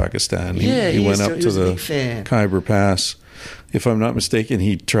was in Pakistan. He went up to the Khyber Pass. If I'm not mistaken,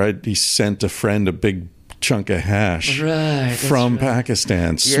 he sent a friend a big chunk of hash from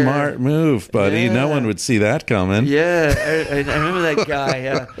Pakistan. Smart move, buddy. No one would see that coming. Yeah, I remember that guy.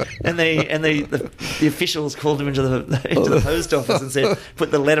 And the officials called him into the post office and said,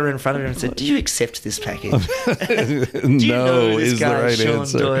 put the letter in front of him and said, "Do you accept this package?" No, is the right Sean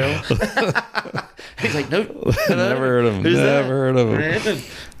answer. Doyle? He's like, nope. Never heard of him. Never heard of him.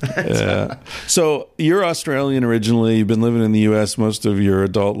 Yeah. So you're Australian originally. You've been living in the U.S. most of your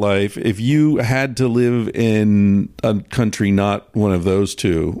adult life. If you had to live in a country not one of those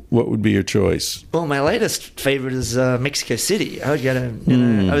two, what would be your choice? Well, my latest favorite is Mexico City. I would go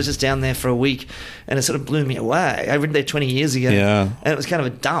to, I was just down there for a week, and it sort of blew me away. I went there 20 years ago, and it was kind of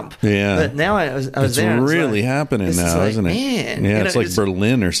a dump. Yeah. But now I was there. It's really happening now, isn't it? Man, yeah, it's like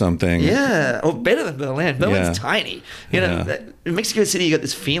Berlin or something. Yeah, or better than Berlin. Berlin's tiny. In Mexico City, you got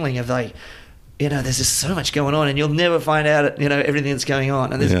this feeling of like, there's just so much going on, and you'll never find out, everything that's going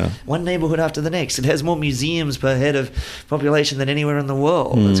on. And there's one neighborhood after the next. It has more museums per head of population than anywhere in the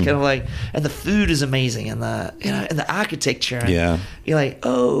world. It's kind of like, and the food is amazing, and the architecture. And you're like,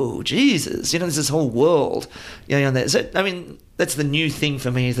 oh Jesus, there's this whole world. So, I mean, that's the new thing for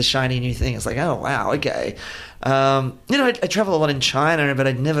me. Is the shiny new thing. It's like, oh wow, okay. I travel a lot in China, but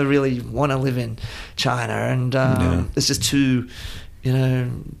I'd never really want to live in China, and it's just too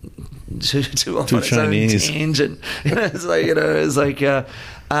often Chinese. Tangent. It's like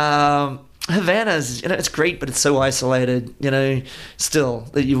Havana's. It's great, but it's so isolated. Still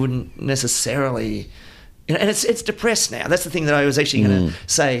that you wouldn't necessarily. And it's depressed now. That's the thing that I was actually going to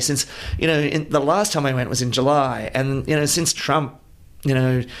say. Since in the last time I went was in July, and since Trump.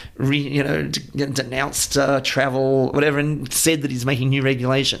 Denounced travel, whatever, and said that he's making new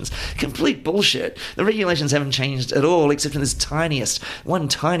regulations. Complete bullshit. The regulations haven't changed at all, except in this one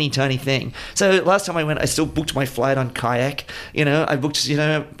tiny thing. So last time I went, I still booked my flight on Kayak. I booked,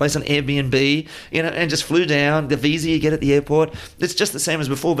 based on Airbnb, and just flew down. The visa you get at the airport, it's just the same as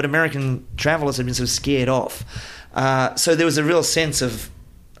before, but American travelers have been sort of scared off. So there was a real sense of,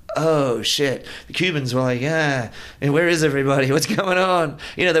 oh shit! The Cubans were like, and where is everybody? What's going on?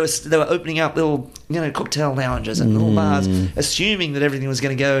 They were opening up little, cocktail lounges and little bars, assuming that everything was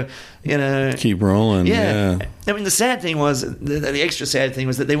going to go, keep rolling. Yeah. I mean, the sad thing was, the extra sad thing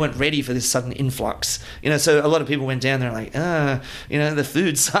was that they weren't ready for this sudden influx. So a lot of people went down there like, the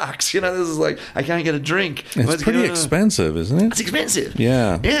food sucks. This is like, I can't get a drink. It's pretty expensive, isn't it? It's expensive.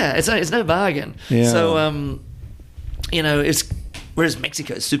 Yeah. Yeah. It's no bargain. Yeah. So it's. Whereas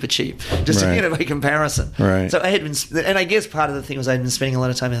Mexico is super cheap, just by comparison. Right. So I had been, and I guess part of the thing was I'd been spending a lot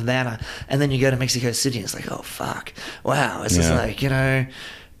of time in Havana, and then you go to Mexico City, and it's like, oh fuck, wow, it's just like the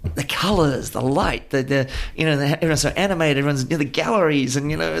colors, the light, everyone's so animated, everyone's the galleries,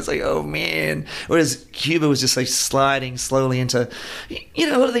 and it's like, oh man. Whereas Cuba was just like sliding slowly into,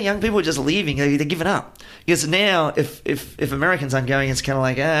 a lot of the young people are just leaving, they're giving up. Because now, if Americans aren't going, it's kind of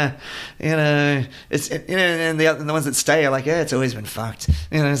like, it's and the ones that stay are like, it's always been fucked.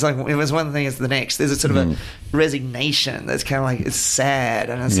 It's like it was one thing, it's the next. There's a sort of a resignation that's kind of like, it's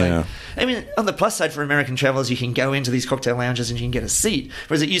sad, and it's like, I mean, on the plus side for American travelers, you can go into these cocktail lounges and you can get a seat,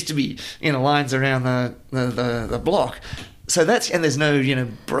 whereas it used to be lines around the block. So and there's no,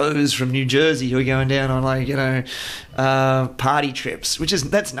 bros from New Jersey who are going down on like, party trips,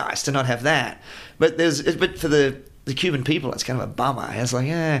 that's nice to not have that. But for the the Cuban people, it's kind of a bummer. It's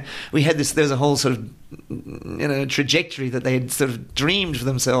like, we had this, there was a whole sort of, trajectory that they had sort of dreamed for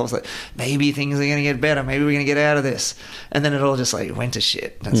themselves, that maybe things are going to get better, maybe we're going to get out of this. And then it all just like went to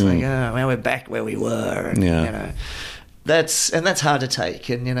shit. And it's like, well, we're back where we were. And, that's hard to take.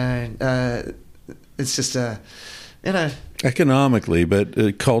 And, it's just economically,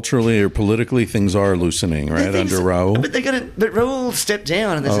 but culturally or politically, things are loosening, right? Under Raul. But Raul stepped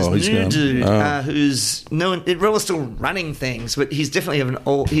down, and there's this new dude who's known. Raul's still running things, but he's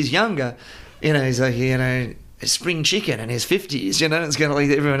definitely he's younger. He's like a spring chicken in his 50s. It's kind of like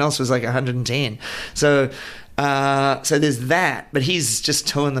everyone else was like 110. So there's that, but he's just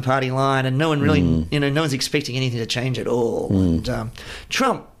towing the party line, and no one really, no one's expecting anything to change at all. And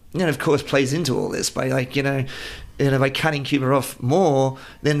Trump, of course, plays into all this by by cutting Cuba off more,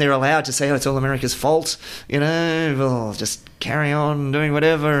 then they're allowed to say, it's all America's fault. We'll just carry on doing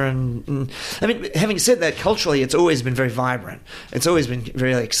whatever. And I mean, having said that, culturally, it's always been very vibrant. It's always been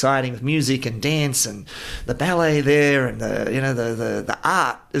very exciting with music and dance and the ballet there, and the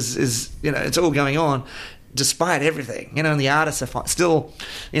art is it's all going on. Despite everything, and the artists are still,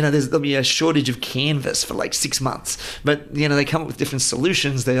 there'll be a shortage of canvas for like 6 months, but they come up with different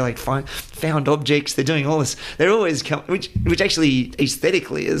solutions. They're like found objects. They're doing all this. They're always which actually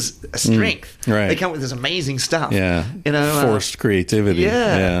aesthetically is a strength. Right. They come up with this amazing stuff. Yeah. Forced creativity.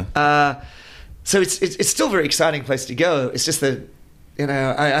 Yeah. So it's still a very exciting place to go. It's just that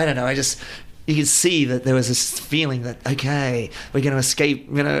I don't know. You could see that there was this feeling that, okay, we're going to escape,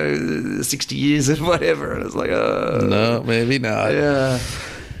 60 years and whatever. And it's like, no, maybe not. Yeah.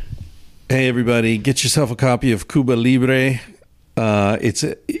 Hey, everybody, get yourself a copy of Cuba Libre.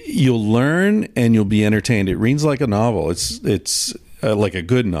 You'll learn and you'll be entertained. It reads like a novel. It's like a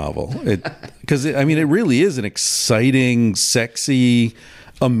good novel. Because it really is an exciting, sexy,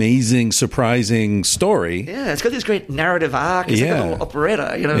 amazing, surprising story. Yeah, it's got this great narrative arc. It's like a little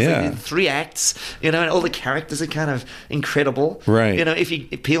operetta, like 3 acts, and all the characters are kind of incredible. Right. If you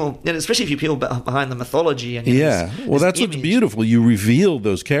peel, especially if you peel behind the mythology. And that's what's beautiful. You reveal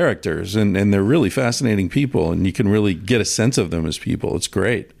those characters, and they're really fascinating people, and you can really get a sense of them as people. It's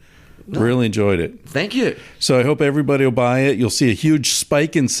great. Really enjoyed it. Thank you. So I hope everybody will buy it. You'll see a huge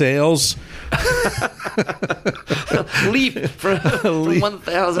spike in sales. Leap from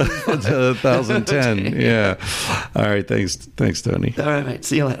 1,000 to 1,010. Yeah. All right. Thanks, Tony. All right, mate.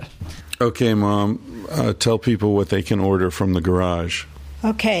 See you later. Okay, Mom. Tell people what they can order from the garage.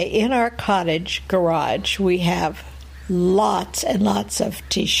 Okay. In our cottage garage, we have lots and lots of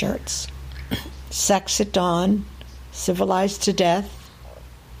T-shirts. Sex at Dawn, Civilized to Death,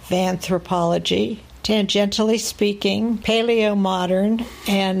 Vanthropology, Tangentially Speaking, Paleo Modern,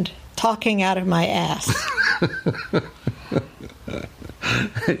 and Talking Out of My Ass.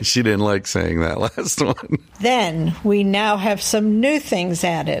 She didn't like saying that last one. Then we now have some new things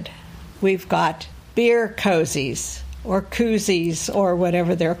added. We've got beer cozies, or koozies, or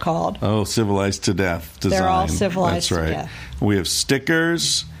whatever they're called. Oh, Civilized to Death design. They're all civilized to death. We have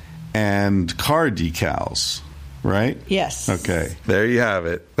stickers and car decals. Right? Yes. Okay. There you have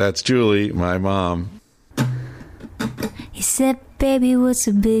it. That's Julie, my mom. He said, baby, what's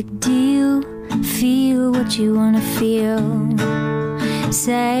a big deal? Feel what you want to feel.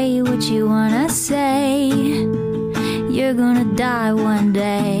 Say what you want to say. You're gonna die one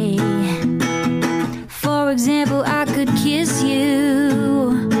day. For example, I could kiss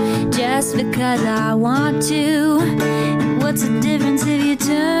you just because I want to. What's the difference if you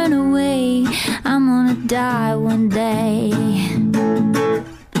turn away? I'm gonna die one day.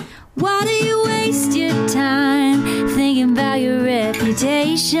 Why do you waste your time thinking about your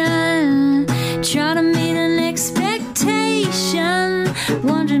reputation? Trying to meet an expectation,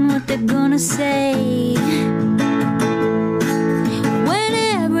 wondering what they're gonna say. When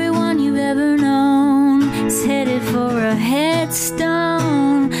everyone you've ever known is headed for a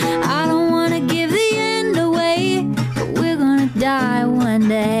headstone. I don't wanna give the end away, but we're gonna die one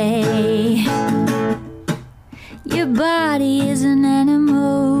day. Your body is an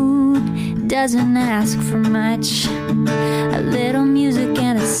animal, doesn't ask for much. A little music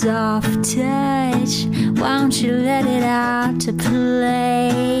and a soft touch. Why don't you let it out to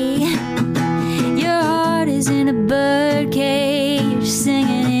play? Your heart is in a birdcage,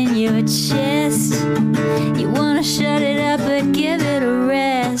 singing in your chest. You wanna shut it up but give it a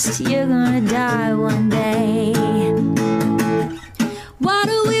rest. You're gonna die one day. Why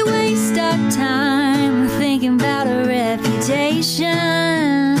do we waste our time thinking about a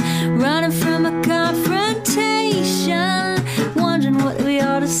reputation? Running from a confrontation, wondering what we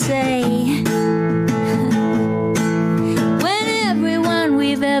ought to say. When everyone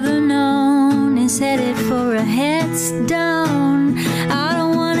we've ever known is arms, headed for a headstone. I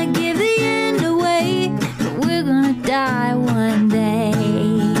don't wanna give the end away, but we're gonna die one day.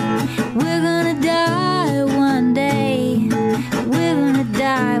 We're gonna die one day. We're gonna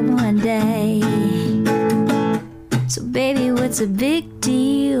die one day. So baby, what's a big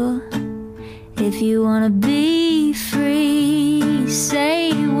deal? If you wanna be free,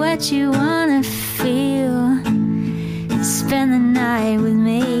 say what you wanna feel. Spend the night with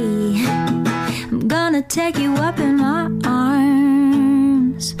me. I'm gonna take you up in my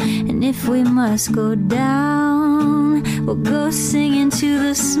arms, and if we must go down, we'll go singing to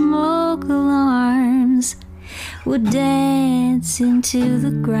the smoke alarms. We'll dance into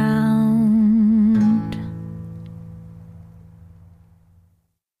the ground.